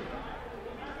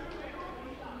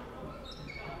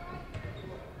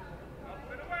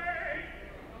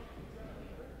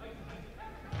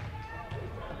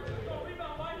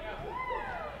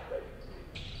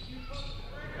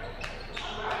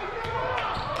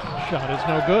 Shot is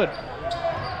no good.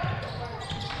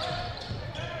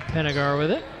 Pennegar with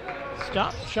it.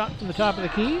 Stop. Shot from the top of the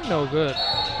key. No good.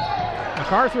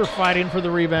 MacArthur fighting for the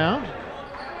rebound.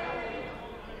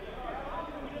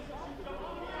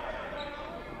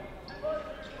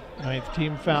 Ninth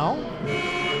team foul.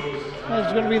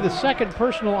 That's going to be the 2nd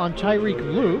personal on Tyreek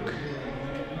Luke.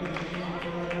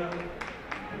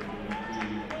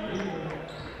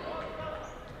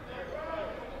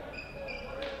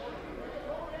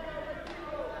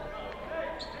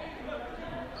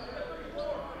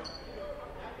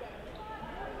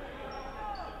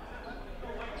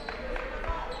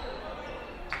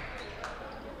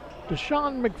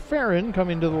 Deshaun McFerrin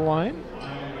coming to the line.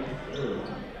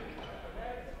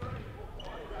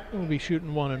 We'll be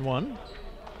shooting 1-1.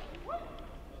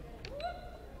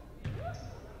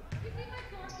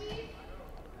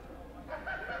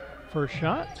 First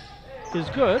shot is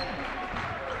good.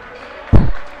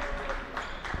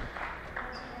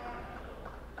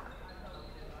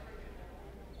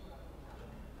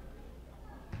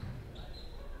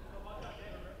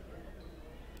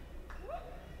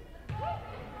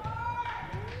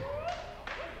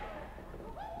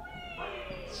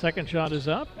 Second shot is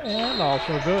up and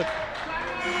also good.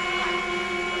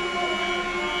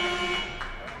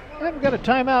 And we've got a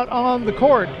timeout on the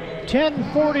court.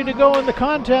 10:40 to go in the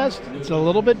contest. It's a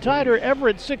little bit tighter.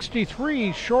 Everett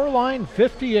 63, Shoreline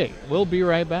 58. We'll be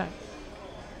right back.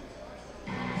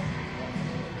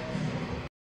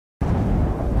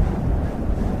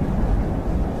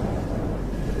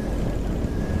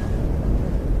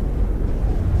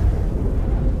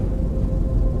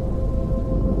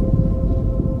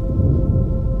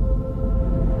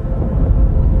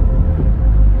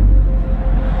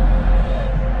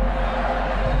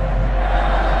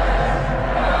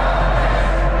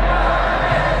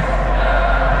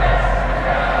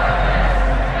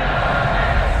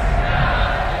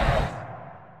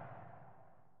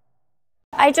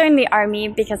 I joined the Army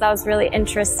because I was really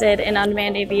interested in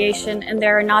unmanned aviation, and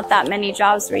there are not that many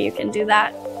jobs where you can do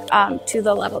that to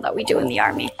the level that we do in the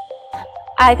Army.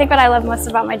 I think what I love most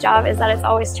about my job is that it's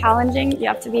always challenging. You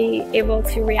have to be able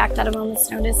to react at a moment's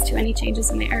notice to any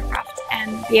changes in the aircraft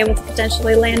and be able to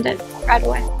potentially land it right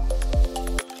away.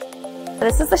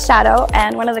 This is the Shadow,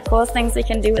 and one of the coolest things we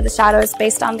can do with the Shadow is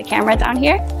based on the camera down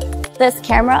here. This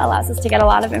camera allows us to get a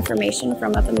lot of information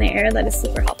from up in the air that is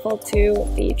super helpful to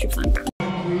the troops on ground.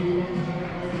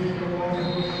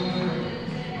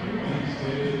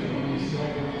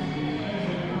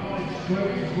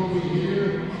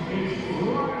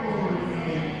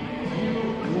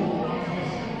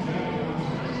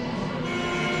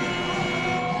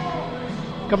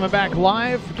 Coming back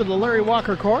live to the Larry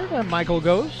Walker Court, and Michael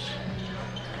goes.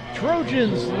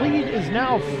 Trojans lead is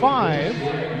now 5.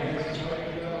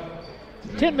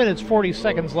 10 minutes, 40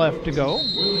 seconds left to go.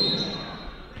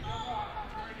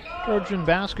 Trojan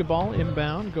basketball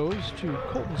inbound goes to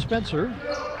Colton Spencer.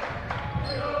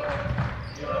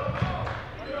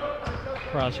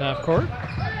 Cross half court.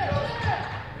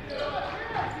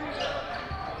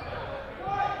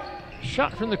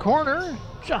 Shot from the corner,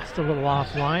 just a little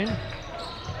offline.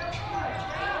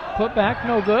 Put back,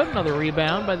 no good. Another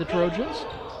rebound by the Trojans.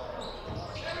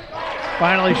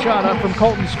 Finally shot up from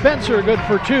Colton Spencer, good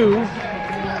for 2.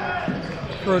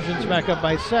 Trojans back up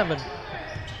by 7.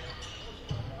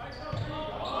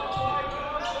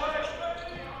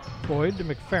 Boyd to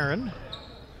McFerrin.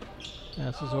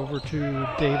 Passes over to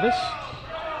Davis.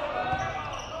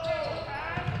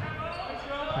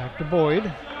 Back to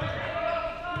Boyd.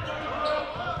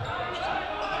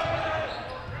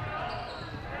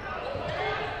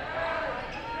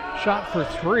 Shot for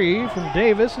 3 from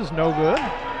Davis is no good.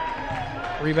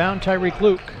 Rebound, Tyreek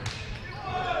Luke.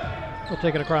 We'll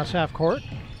take it across half court.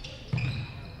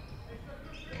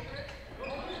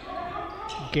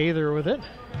 Gaither with it.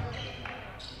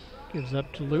 Gives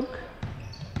up to Luke.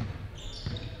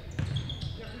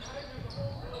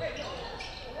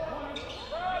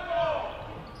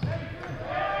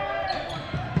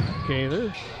 Gaither.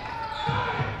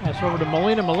 Pass over to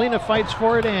Molina. Molina fights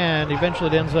for it, and eventually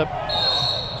it ends up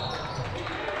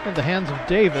in the hands of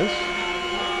Davis.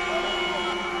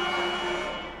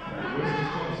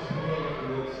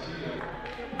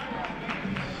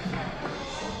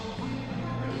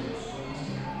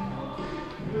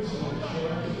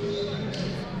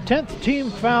 Tenth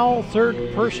team foul,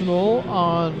 third personal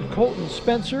on Colton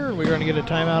Spencer. We're going to get a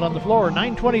timeout on the floor.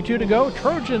 9:22 to go.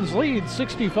 Trojans lead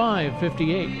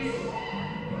 65-58.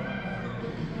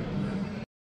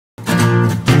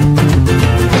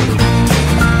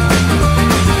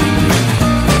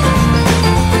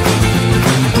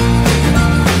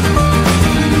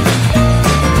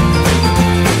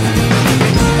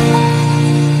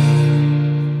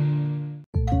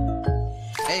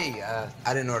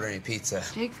 I didn't order any pizza.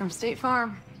 Jake from State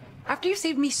Farm. After you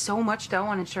saved me so much dough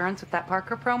on insurance with that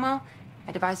Parker promo,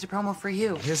 I devised a promo for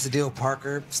you. Here's the deal,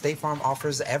 Parker. State Farm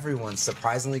offers everyone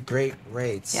surprisingly great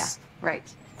rates. Yeah, right.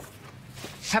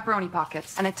 Pepperoni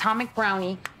pockets, an atomic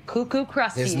brownie, cuckoo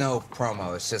crusty. There's no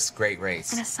promo, it's just great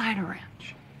rates. And a cider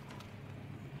ranch.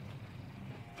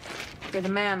 You're the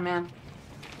man, man.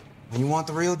 When you want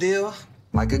the real deal,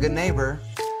 like a good neighbor,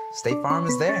 State Farm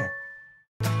is there.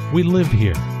 We live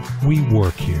here. We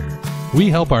work here. We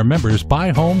help our members buy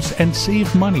homes and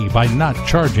save money by not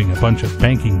charging a bunch of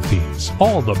banking fees.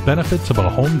 All the benefits of a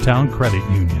hometown credit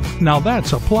union. Now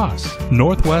that's a plus.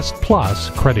 Northwest Plus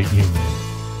Credit Union.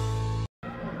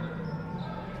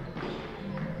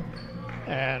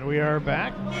 And we are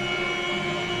back.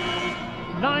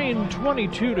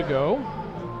 9:22 to go.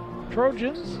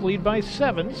 Trojans lead by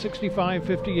 7,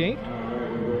 65-58.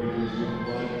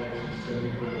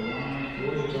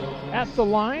 At the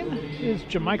line is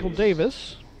Jamichael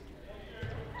Davis.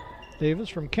 Davis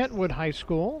from Kentwood High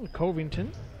School,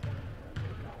 Covington.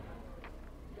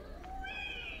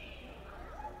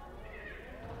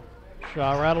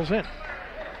 Shot rattles in.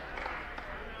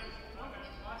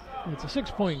 It's a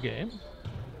 6-point game.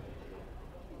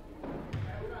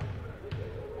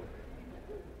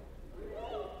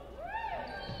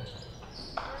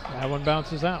 That one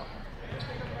bounces out.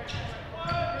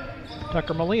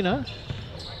 Tucker Molina,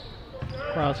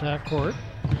 cross half court.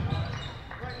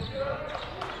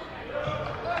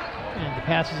 And the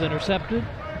pass is intercepted.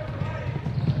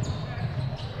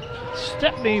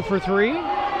 Stepney for three.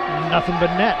 Nothing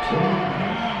but net.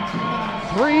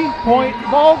 3-point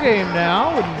ball game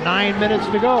now with 9 minutes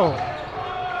to go.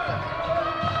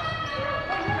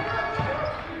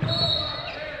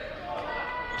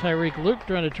 Tyreek Luke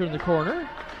trying to turn the corner.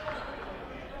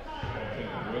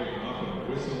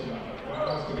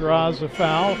 Draws a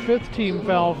foul. 5th team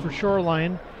foul for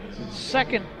Shoreline.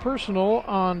 2nd personal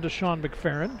on Deshaun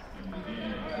McFerrin.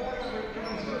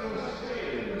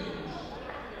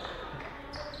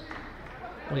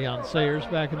 Leon Sayers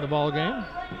back in the ball game.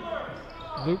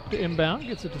 Luke to inbound,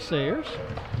 gets it to Sayers.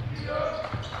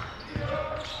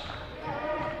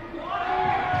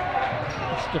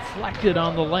 It's deflected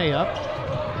on the layup.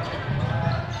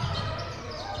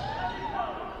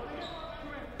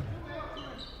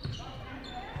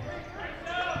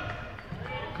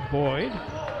 Boyd.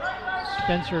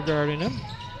 Spencer guarding him.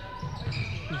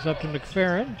 He's up to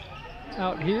McFerrin.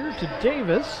 Out here to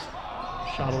Davis.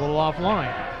 Shot a little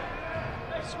offline.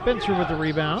 Spencer with the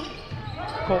rebound.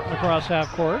 Colton across half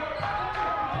court.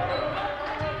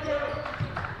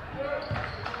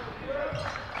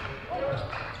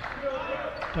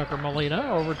 Tucker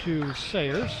Molina over to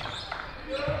Sayers.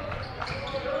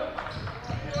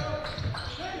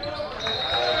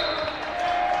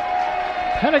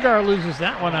 Pennegar loses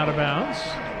that one out of bounds.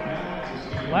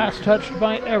 Last touched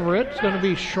by Everett. It's going to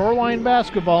be Shoreline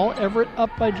basketball. Everett up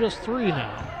by just 3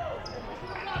 now.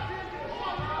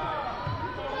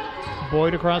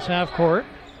 Boyd across half court.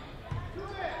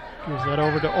 Gives that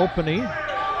over to Openy.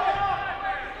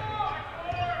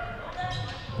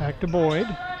 Back to Boyd.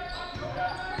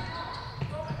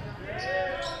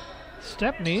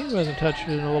 Stepney, who hasn't touched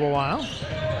it in a little while.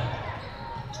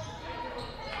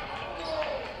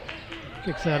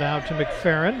 Kicks that out to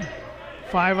McFerrin.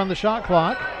 5 on the shot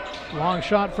clock. Long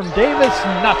shot from Davis.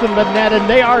 Nothing but net, and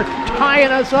they are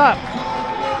tying us up.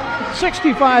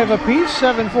 65 apiece,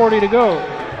 7:40 to go.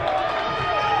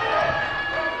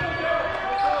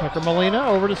 Tucker Molina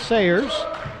over to Sayers.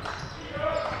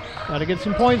 Got to get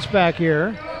some points back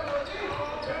here.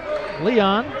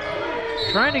 Leon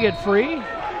trying to get free.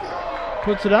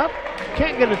 Puts it up.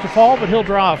 Can't get it to fall, but he'll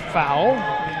draw a foul.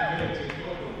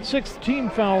 6th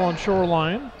team foul on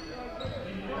Shoreline.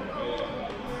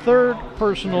 3rd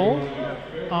personal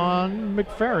on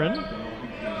McFerrin.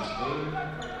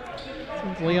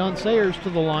 Leon Sayers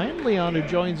to the line. Leon, who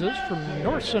joins us from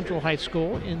North Central High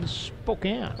School in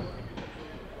Spokane.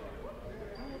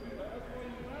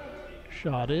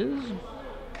 Shot is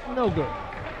no good.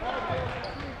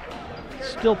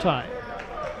 Still tied.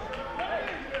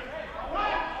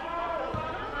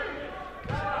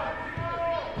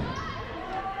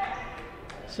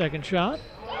 Second shot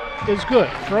is good.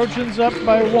 Trojans up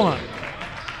by 1.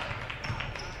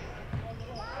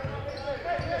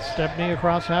 Stepney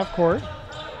across half court.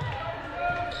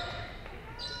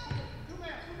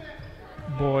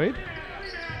 Boyd.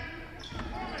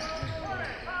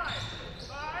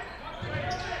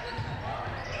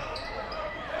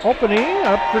 Openy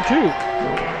up for 2.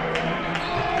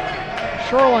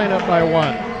 Shoreline up by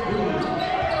 1.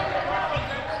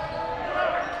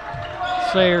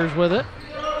 Sayers with it.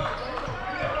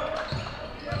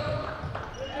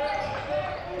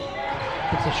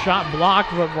 It's a shot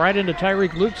blocked, but right into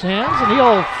Tyreek Luke's hands, and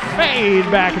he'll fade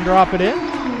back and drop it in.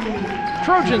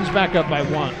 Trojans back up by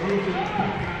 1.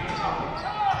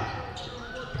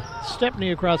 Stepney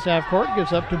across half court,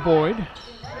 gives up to Boyd.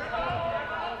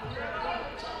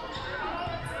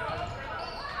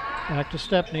 Back to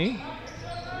Stepney.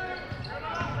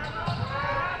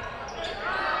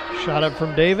 Shot up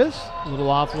from Davis, a little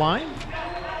offline.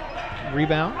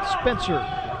 Rebound, Spencer.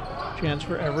 Chance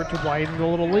for Everett to widen the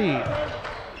little lead.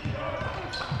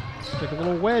 Stick a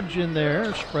little wedge in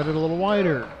there, spread it a little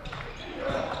wider.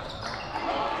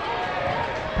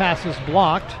 Pass is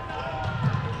blocked.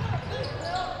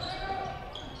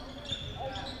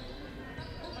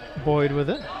 Boyd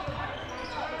with it.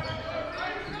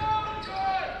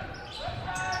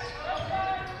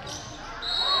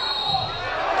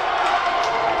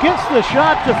 Gets the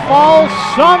shot to fall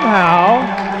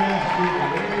somehow.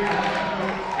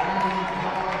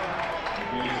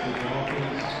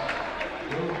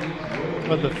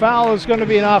 But the foul is going to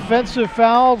be an offensive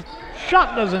foul.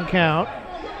 Shot doesn't count.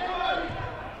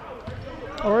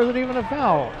 Or is it even a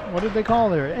foul? What did they call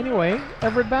there? Anyway,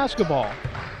 Everett basketball.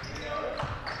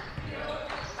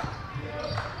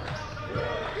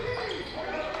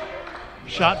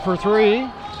 Shot for three.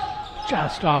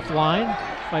 Just offline.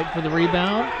 Fight for the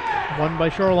rebound. Won by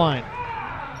Shoreline.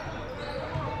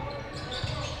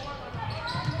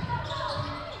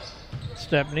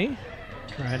 Stepney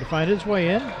trying to find his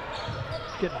way in.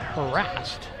 Getting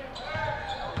harassed.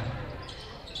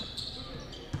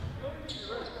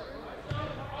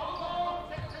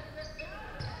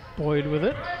 Boyd with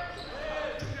it.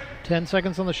 10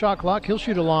 seconds on the shot clock. He'll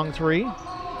shoot a long three.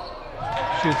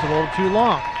 Shoots a little too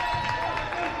long.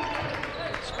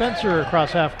 Spencer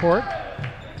across half court.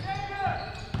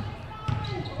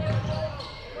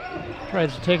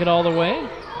 Tries to take it all the way.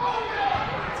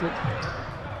 That's it.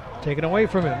 Taken away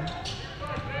from him.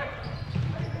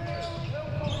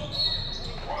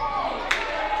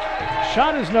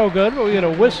 Shot is no good, but we get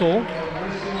a whistle.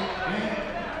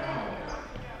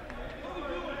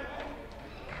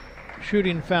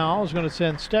 Shooting foul is going to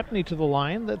send Stepney to the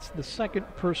line. That's the second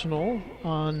personal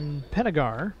on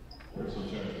Pennegar.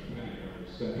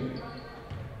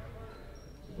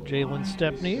 Jalen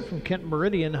Stepney from Kent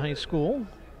Meridian High School.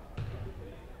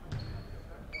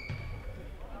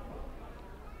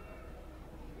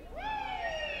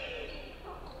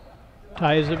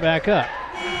 Ties it back up.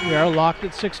 We are locked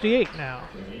at 68 now.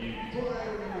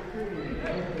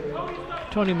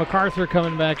 Tony MacArthur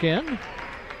coming back in.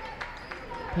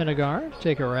 Pennegar,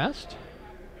 take a rest.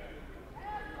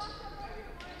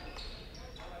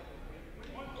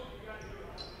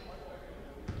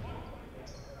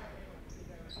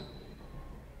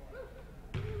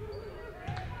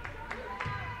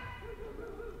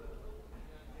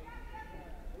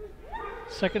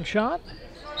 Second shot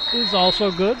is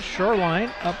also good.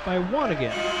 Shoreline up by one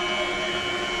again.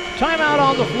 Timeout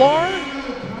on the floor.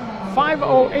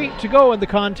 5:08 to go in the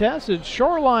contest. It's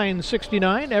Shoreline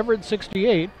 69, Everett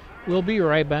 68. We'll be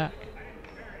right back.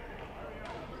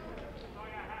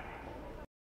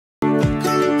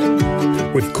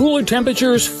 With cooler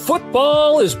temperatures,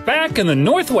 football is back in the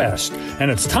Northwest,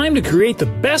 and it's time to create the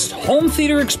best home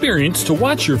theater experience to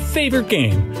watch your favorite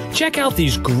game. Check out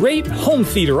these great home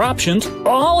theater options,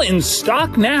 all in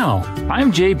stock now.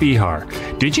 I'm Jay Bihar.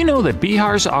 Did you know that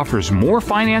Bihar's offers more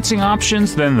financing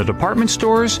options than the department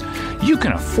stores? You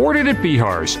can afford it at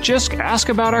Bihar's. Just ask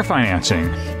about our financing.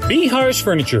 Bihar's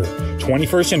Furniture,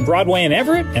 21st and Broadway in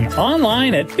Everett, and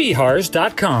online at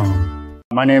bihars.com.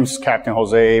 My name is Captain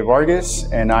Jose Vargas,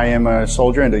 and I am a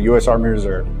soldier in the U.S. Army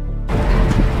Reserve.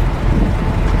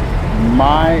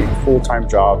 My full-time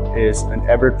job is an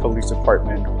Everett Police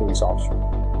Department police officer.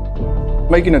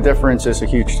 Making a difference is a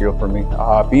huge deal for me.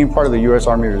 Being part of the U.S.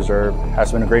 Army Reserve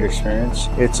has been a great experience.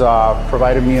 It's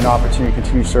provided me an opportunity to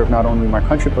continue to serve not only my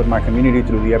country, but my community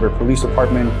through the Everett Police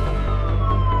Department.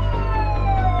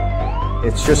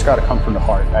 It's just got to come from the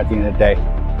heart at the end of the day.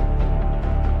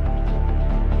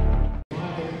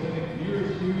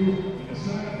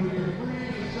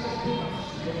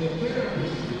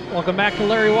 Welcome back to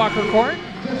Larry Walker Court.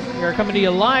 We are coming to you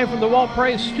live from the Walt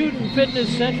Price Student Fitness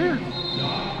Center.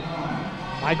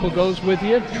 Michael goes with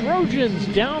you. Trojans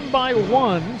down by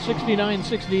one,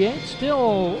 69-68.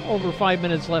 Still over 5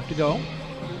 minutes left to go.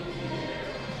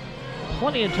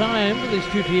 Plenty of time for these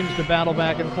two teams to battle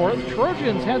back and forth.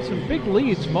 Trojans had some big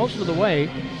leads most of the way.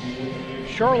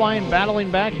 Shoreline battling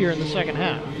back here in the second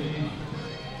half.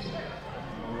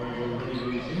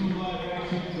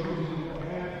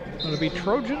 Going to be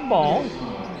Trojan ball.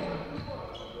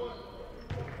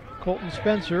 Colton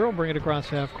Spencer will bring it across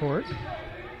half court.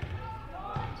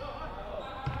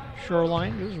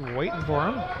 Shoreline is waiting for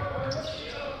him.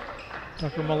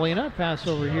 Tucker Molina, pass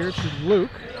over here to Luke.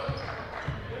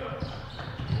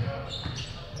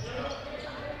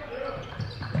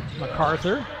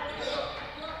 MacArthur.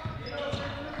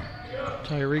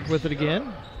 Tyreek with it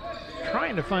again.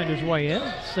 Trying to find his way in.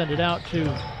 Send it out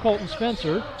to Colton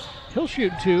Spencer. He'll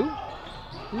shoot two.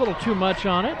 A little too much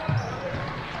on it.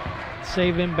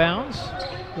 Save inbounds.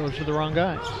 Goes to the wrong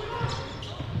guy.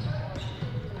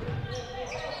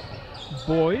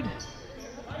 Boyd.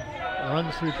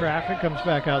 Runs through traffic, comes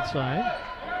back outside.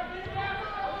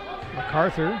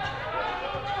 MacArthur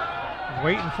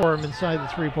waiting for him inside the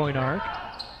three-point arc.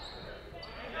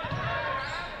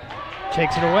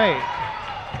 Takes it away.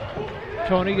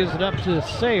 Tony gives it up to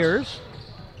Sayers.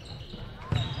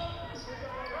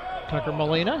 Tucker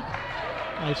Molina.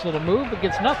 Nice little move, but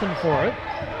gets nothing for it.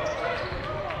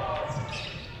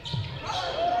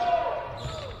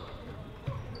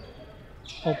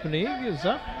 Opening is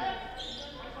up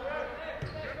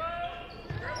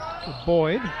to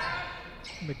Boyd.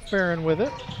 McFerrin with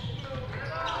it.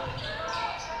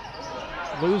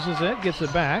 Loses it, gets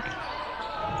it back.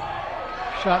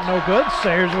 Shot no good.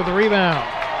 Sayers with the rebound.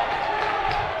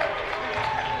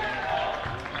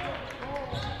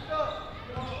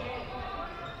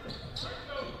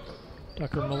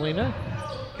 Tucker Molina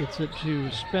gets it to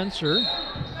Spencer.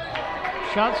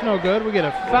 Shot's no good. We get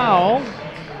a foul.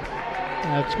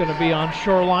 That's going to be on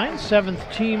Shoreline.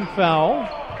 7th team foul.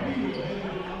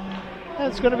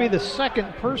 That's going to be the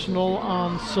second personal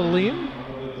on Salim.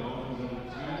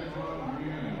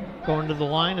 Going to the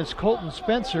line is Colton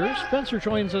Spencer. Spencer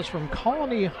joins us from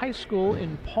Colony High School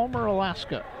in Palmer,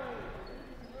 Alaska.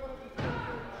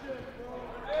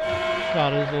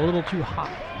 Shot is a little too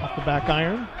hot off the back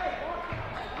iron.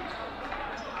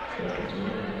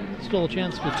 Still a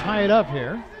chance to tie it up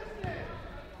here.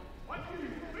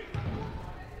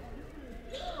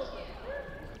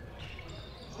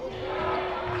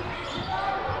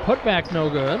 Put back no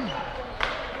good.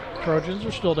 Trojans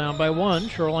are still down by 1.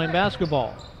 Shoreline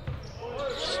basketball.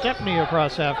 Stepney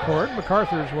across half court.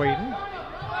 MacArthur's waiting.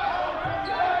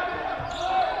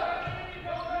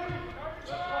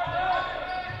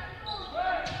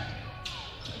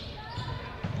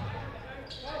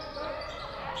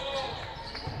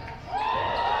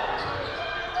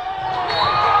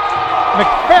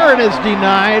 McFerrin is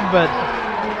denied, but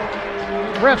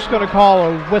ref's going to call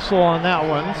a whistle on that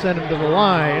one, send him to the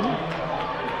line.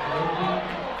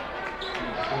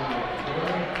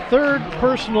 Third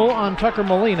personal on Tucker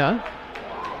Molina.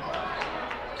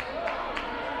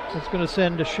 That's going to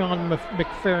send Deshaun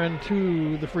McFerrin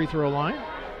to the free throw line.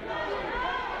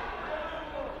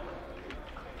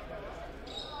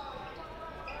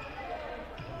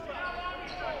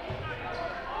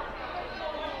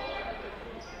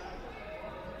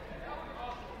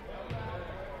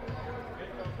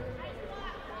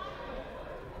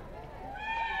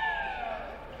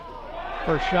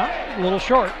 First shot, a little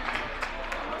short.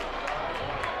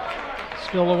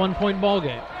 Still a 1-point ball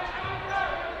game.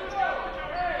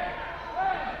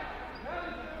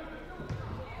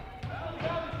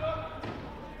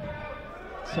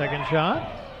 Second shot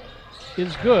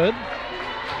is good.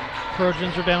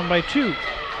 Trojans are down by 2.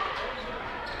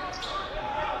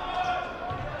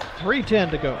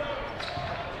 3:10 to go.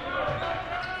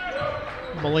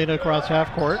 Molina across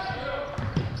half court.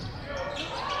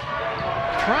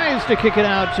 Tries to kick it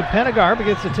out to Pennegar, but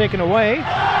gets it taken away.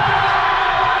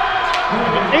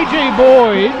 A.J.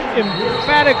 Boyd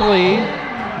emphatically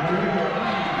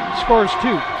scores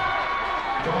 2.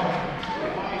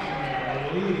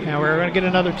 Now we're going to get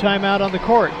another timeout on the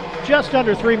court. Just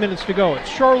under 3 minutes to go. It's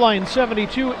Shoreline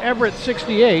 72, Everett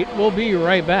 68. We'll be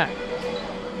right back.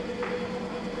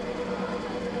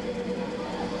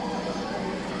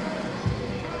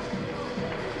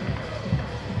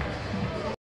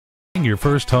 Your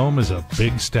first home is a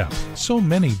big step. So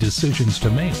many decisions to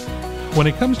make. When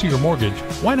it comes to your mortgage,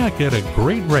 why not get a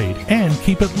great rate and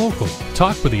keep it local?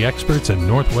 Talk with the experts at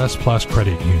Northwest Plus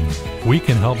Credit Union. We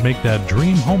can help make that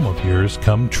dream home of yours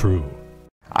come true.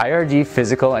 IRG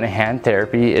Physical and Hand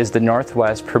Therapy is the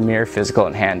Northwest premier physical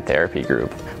and hand therapy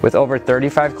group, with over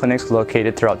 35 clinics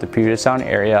located throughout the Puget Sound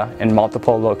area and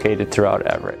multiple located throughout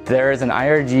Everett. There is an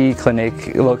IRG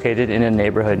clinic located in a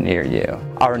neighborhood near you.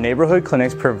 Our neighborhood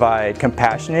clinics provide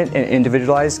compassionate and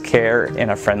individualized care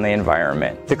in a friendly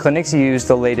environment. The clinics use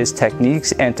the latest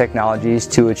techniques and technologies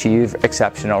to achieve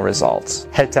exceptional results.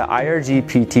 Head to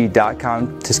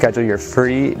irgpt.com to schedule your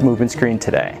free movement screen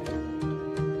today.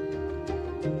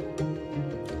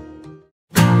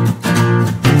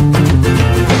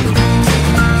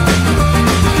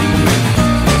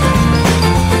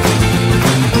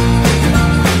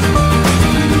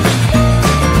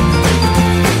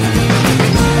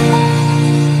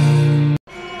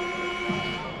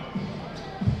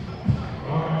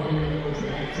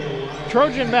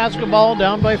 Trojan basketball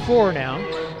down by 4 now.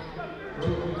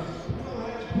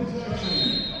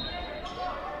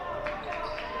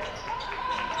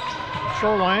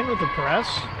 Shoreline with the press.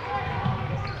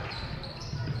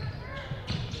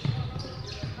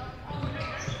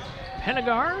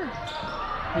 Pennegar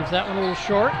leaves that one a little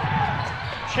short.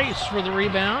 Chase for the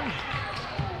rebound.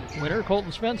 Winner,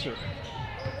 Colton Spencer.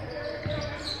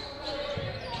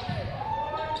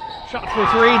 Shot for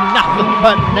three, nothing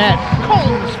but net.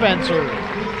 Colton Spencer.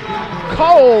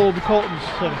 Cold Colton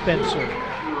Spencer.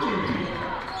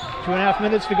 2.5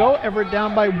 minutes to go. Everett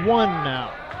down by 1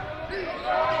 now.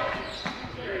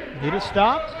 Need a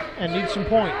stop and need some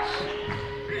points.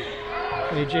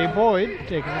 A.J. Boyd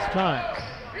taking his time.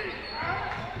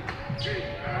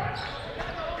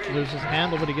 Loses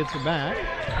handle, but he gets it back.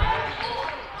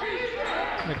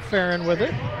 McFerrin with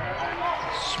it.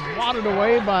 Swatted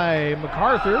away by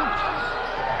MacArthur.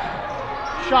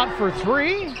 Shot for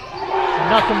three.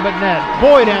 Nothing but net.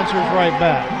 Boyd answers right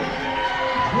back.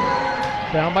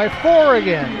 Down by 4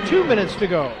 again. 2 minutes to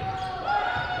go.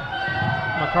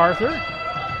 MacArthur.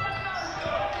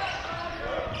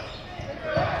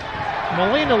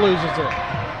 Molina loses it.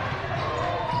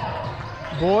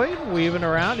 Boyd weaving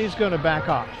around. He's going to back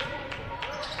off.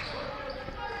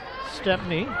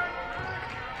 Stepney.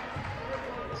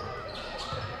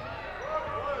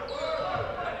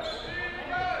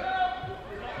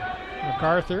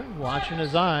 MacArthur watching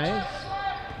his eyes.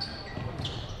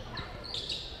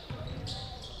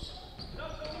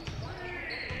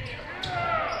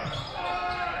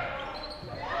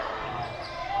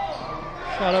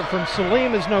 Shot up from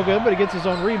Salim is no good, but he gets his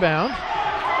own rebound.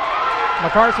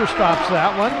 MacArthur stops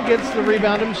that one, gets the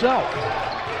rebound himself.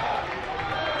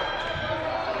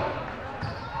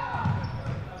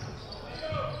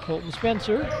 Colton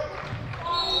Spencer.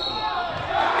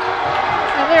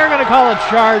 And they're going to call a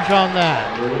charge on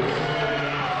that.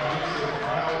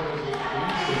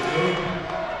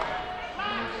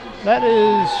 That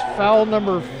is foul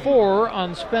number 4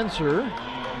 on Spencer.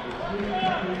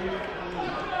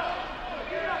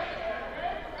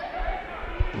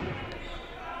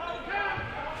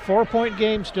 Four-point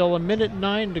game still,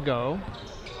 1:09 to go.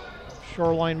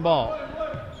 Shoreline ball.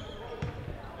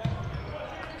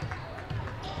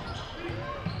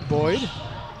 Boyd.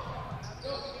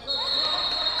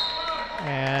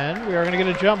 And we are going to get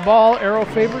a jump ball. Arrow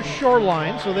favors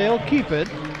Shoreline, so they'll keep it.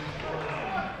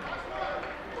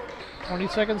 20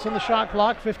 seconds on the shot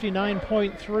clock,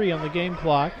 59.3 on the game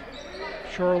clock.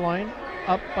 Shoreline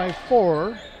up by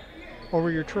 4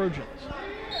 over your Trojans.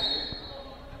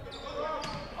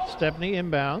 Stepney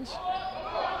inbounds.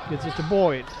 Gets it to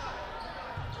Boyd.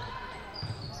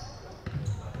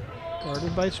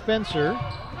 Guarded by Spencer.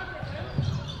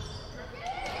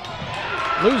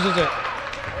 Loses it.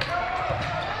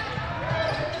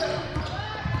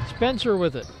 Spencer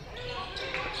with it.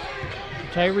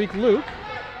 Tyreek Luke.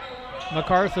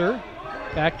 MacArthur.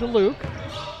 Back to Luke.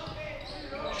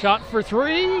 Shot for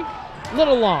 3.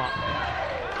 Little long.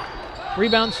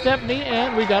 Rebound Stepney,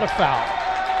 and we got a foul.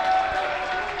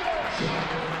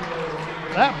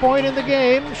 That point in the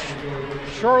game,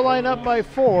 Shoreline up by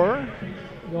 4.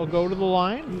 They'll go to the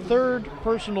line. 3rd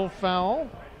personal foul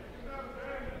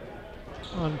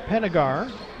on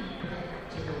Penagar.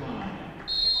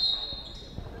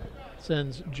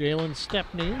 Sends Jalen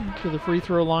Stepney to the free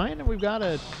throw line, and we've got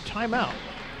a timeout.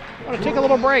 I'm going to take a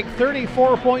little break.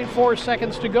 34.4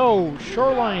 seconds to go.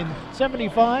 Shoreline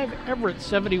 75, Everett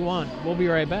 71. We'll be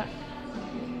right back.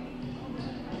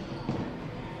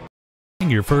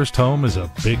 Your first home is a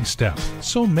big step.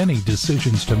 So many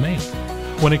decisions to make.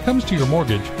 When it comes to your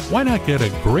mortgage, why not get a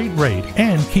great rate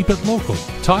and keep it local?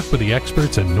 Talk with the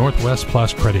experts at Northwest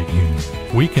Plus Credit Union.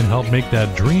 We can help make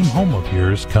that dream home of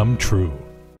yours come true.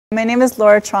 My name is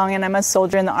Laura Trong, and I'm a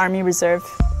soldier in the Army Reserve.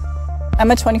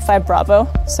 I'm a 25 Bravo,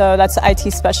 so that's an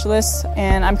IT specialist,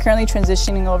 and I'm currently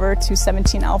transitioning over to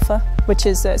 17 Alpha, which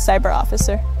is a cyber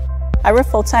officer. I work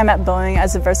full-time at Boeing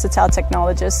as a versatile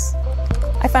technologist.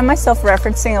 I find myself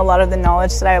referencing a lot of the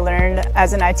knowledge that I learned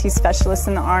as an IT specialist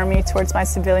in the Army towards my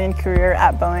civilian career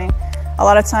at Boeing. A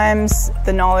lot of times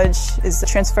the knowledge is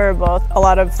transferable. A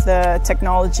lot of the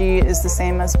technology is the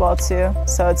same as well too,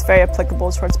 so it's very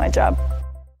applicable towards my job.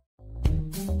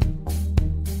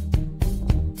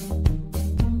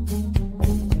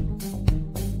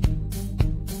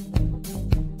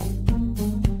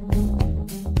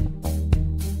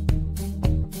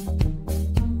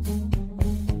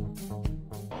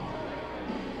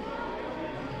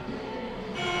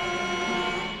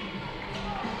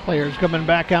 Players coming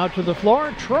back out to the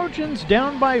floor. Trojans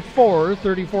down by 4,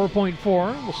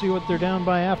 34.4. We'll see what they're down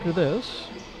by after this.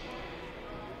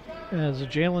 As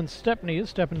Jalen Stepney is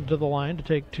stepping to the line to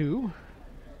take 2.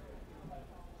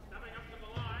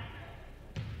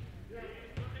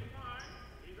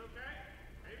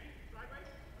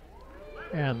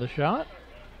 And the shot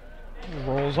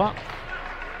rolls off.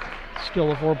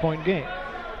 Still a 4-point game.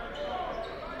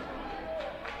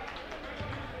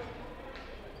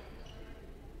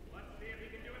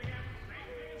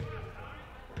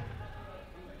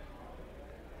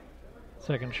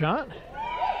 Second shot.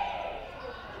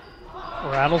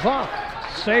 Rattles off.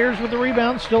 Sayers with the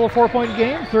rebound. Still a 4-point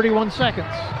game. 31 seconds.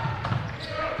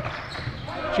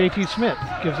 JT Smith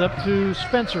gives up to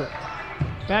Spencer.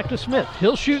 Back to Smith.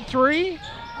 He'll shoot three.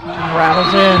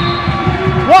 Rattles in.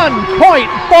 1 point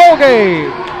ball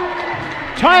game.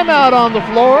 Timeout on the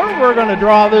floor. We're going to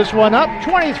draw this one up.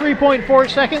 23.4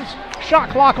 seconds. Shot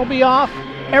clock will be off.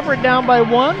 Everett down by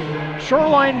 1.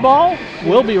 Shoreline ball.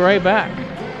 We'll be right back.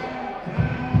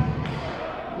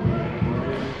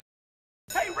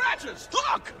 Hey, Ratchets,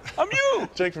 look! I'm you!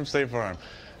 Jake from State Farm.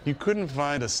 You couldn't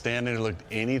find a stand-in who looked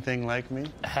anything like me?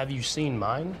 Have you seen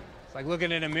mine? It's like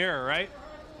looking in a mirror, right?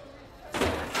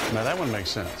 Now that one makes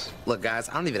sense. Look, guys,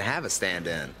 I don't even have a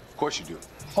stand-in. Of course you do.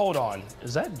 Hold on,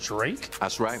 is that Drake?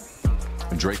 That's right.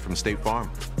 Drake from State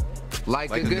Farm.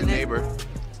 Like a good neighbor.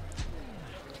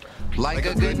 Like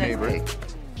a good neighbor. Hey,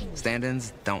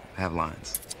 stand-ins don't have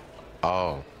lines.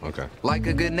 Oh, okay. Like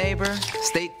a good neighbor,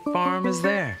 State Farm is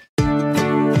there.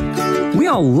 We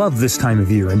all love this time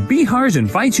of year, and Bihars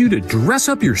invites you to dress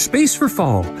up your space for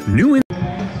fall.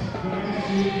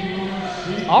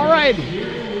 All right,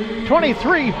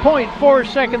 23.4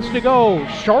 seconds to go.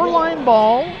 Shoreline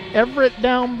ball, Everett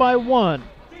down by 1.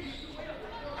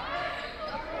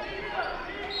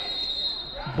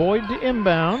 Boyd to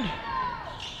inbound.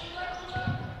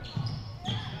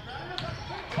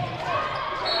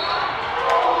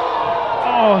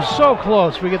 Oh, so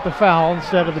close. We get the foul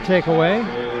instead of the takeaway.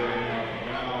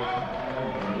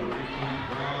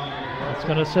 That's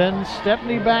going to send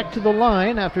Stepney back to the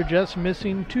line after just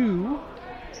missing 2.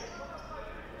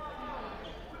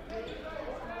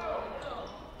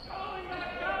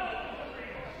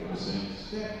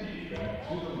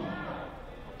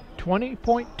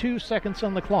 .2 seconds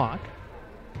on the clock.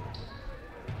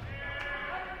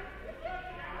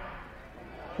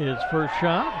 His first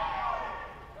shot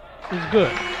is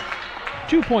good.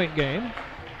 2-point game.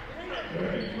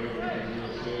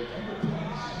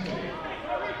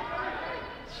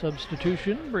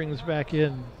 Substitution brings back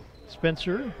in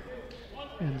Spencer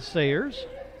and Sayers.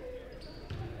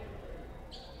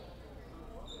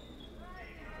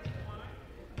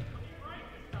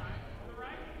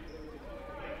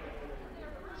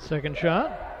 Second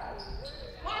shot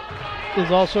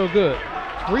is also good.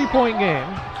 3-point game.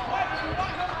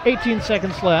 18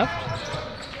 seconds left.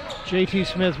 JT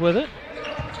Smith with it.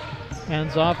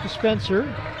 Hands off to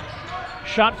Spencer.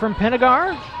 Shot from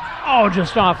Pennegar. Oh,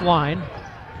 just offline.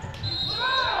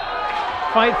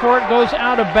 Fight for it, goes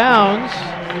out of bounds.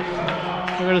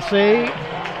 We're going to say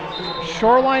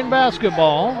Shoreline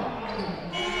basketball.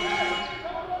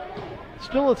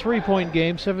 Still a 3-point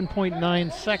game,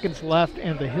 7.9 seconds left,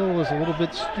 and the hill is a little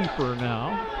bit steeper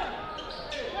now.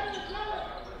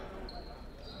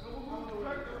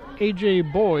 A.J.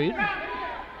 Boyd,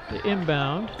 the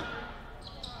inbound.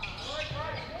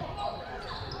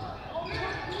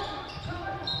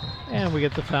 And we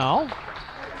get the foul.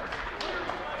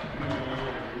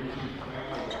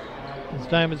 This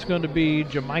time it's going to be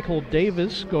Jamichael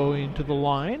Davis going to the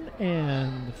line,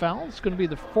 and the foul is going to be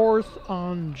the 4th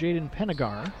on Jaden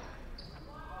Pennegar.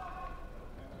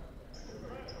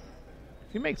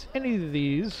 If he makes any of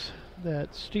these,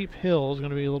 that steep hill is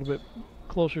going to be a little bit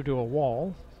closer to a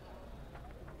wall.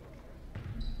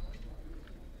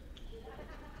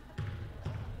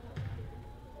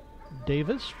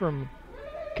 Davis from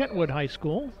Kentwood High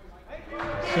School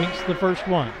sinks the first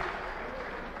one.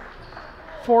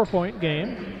 4-point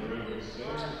game.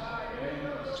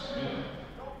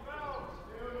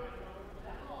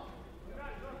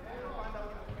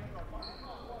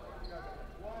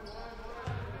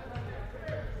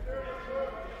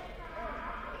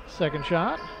 Second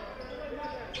shot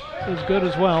is good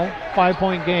as well.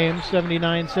 5-point game,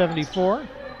 79-74.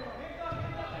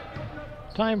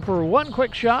 Time for one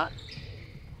quick shot.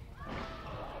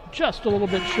 Just a little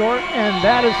bit short, and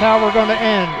that is how we're going to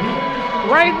end.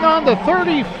 Right on the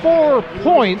 34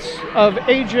 points of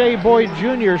A.J. Boyd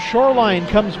Jr., Shoreline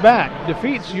comes back,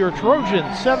 defeats your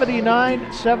Trojans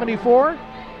 79-74,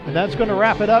 and that's going to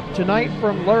wrap it up tonight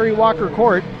from Larry Walker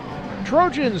Court.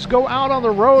 Trojans go out on the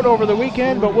road over the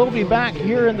weekend, but we'll be back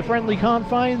here in the friendly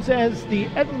confines as the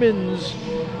Edmonds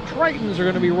Tritons are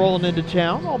going to be rolling into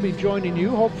town. I'll be joining you,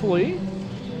 hopefully,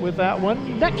 with that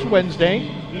one next Wednesday,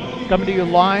 coming to you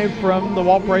live from the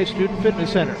Walt Price Student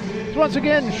Fitness Center. So once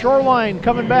again, Shoreline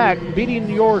coming back, beating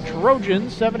your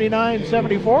Trojans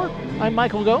 79-74. I'm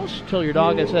Michael Ghost. Tell your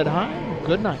dog I said hi.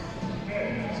 Good night.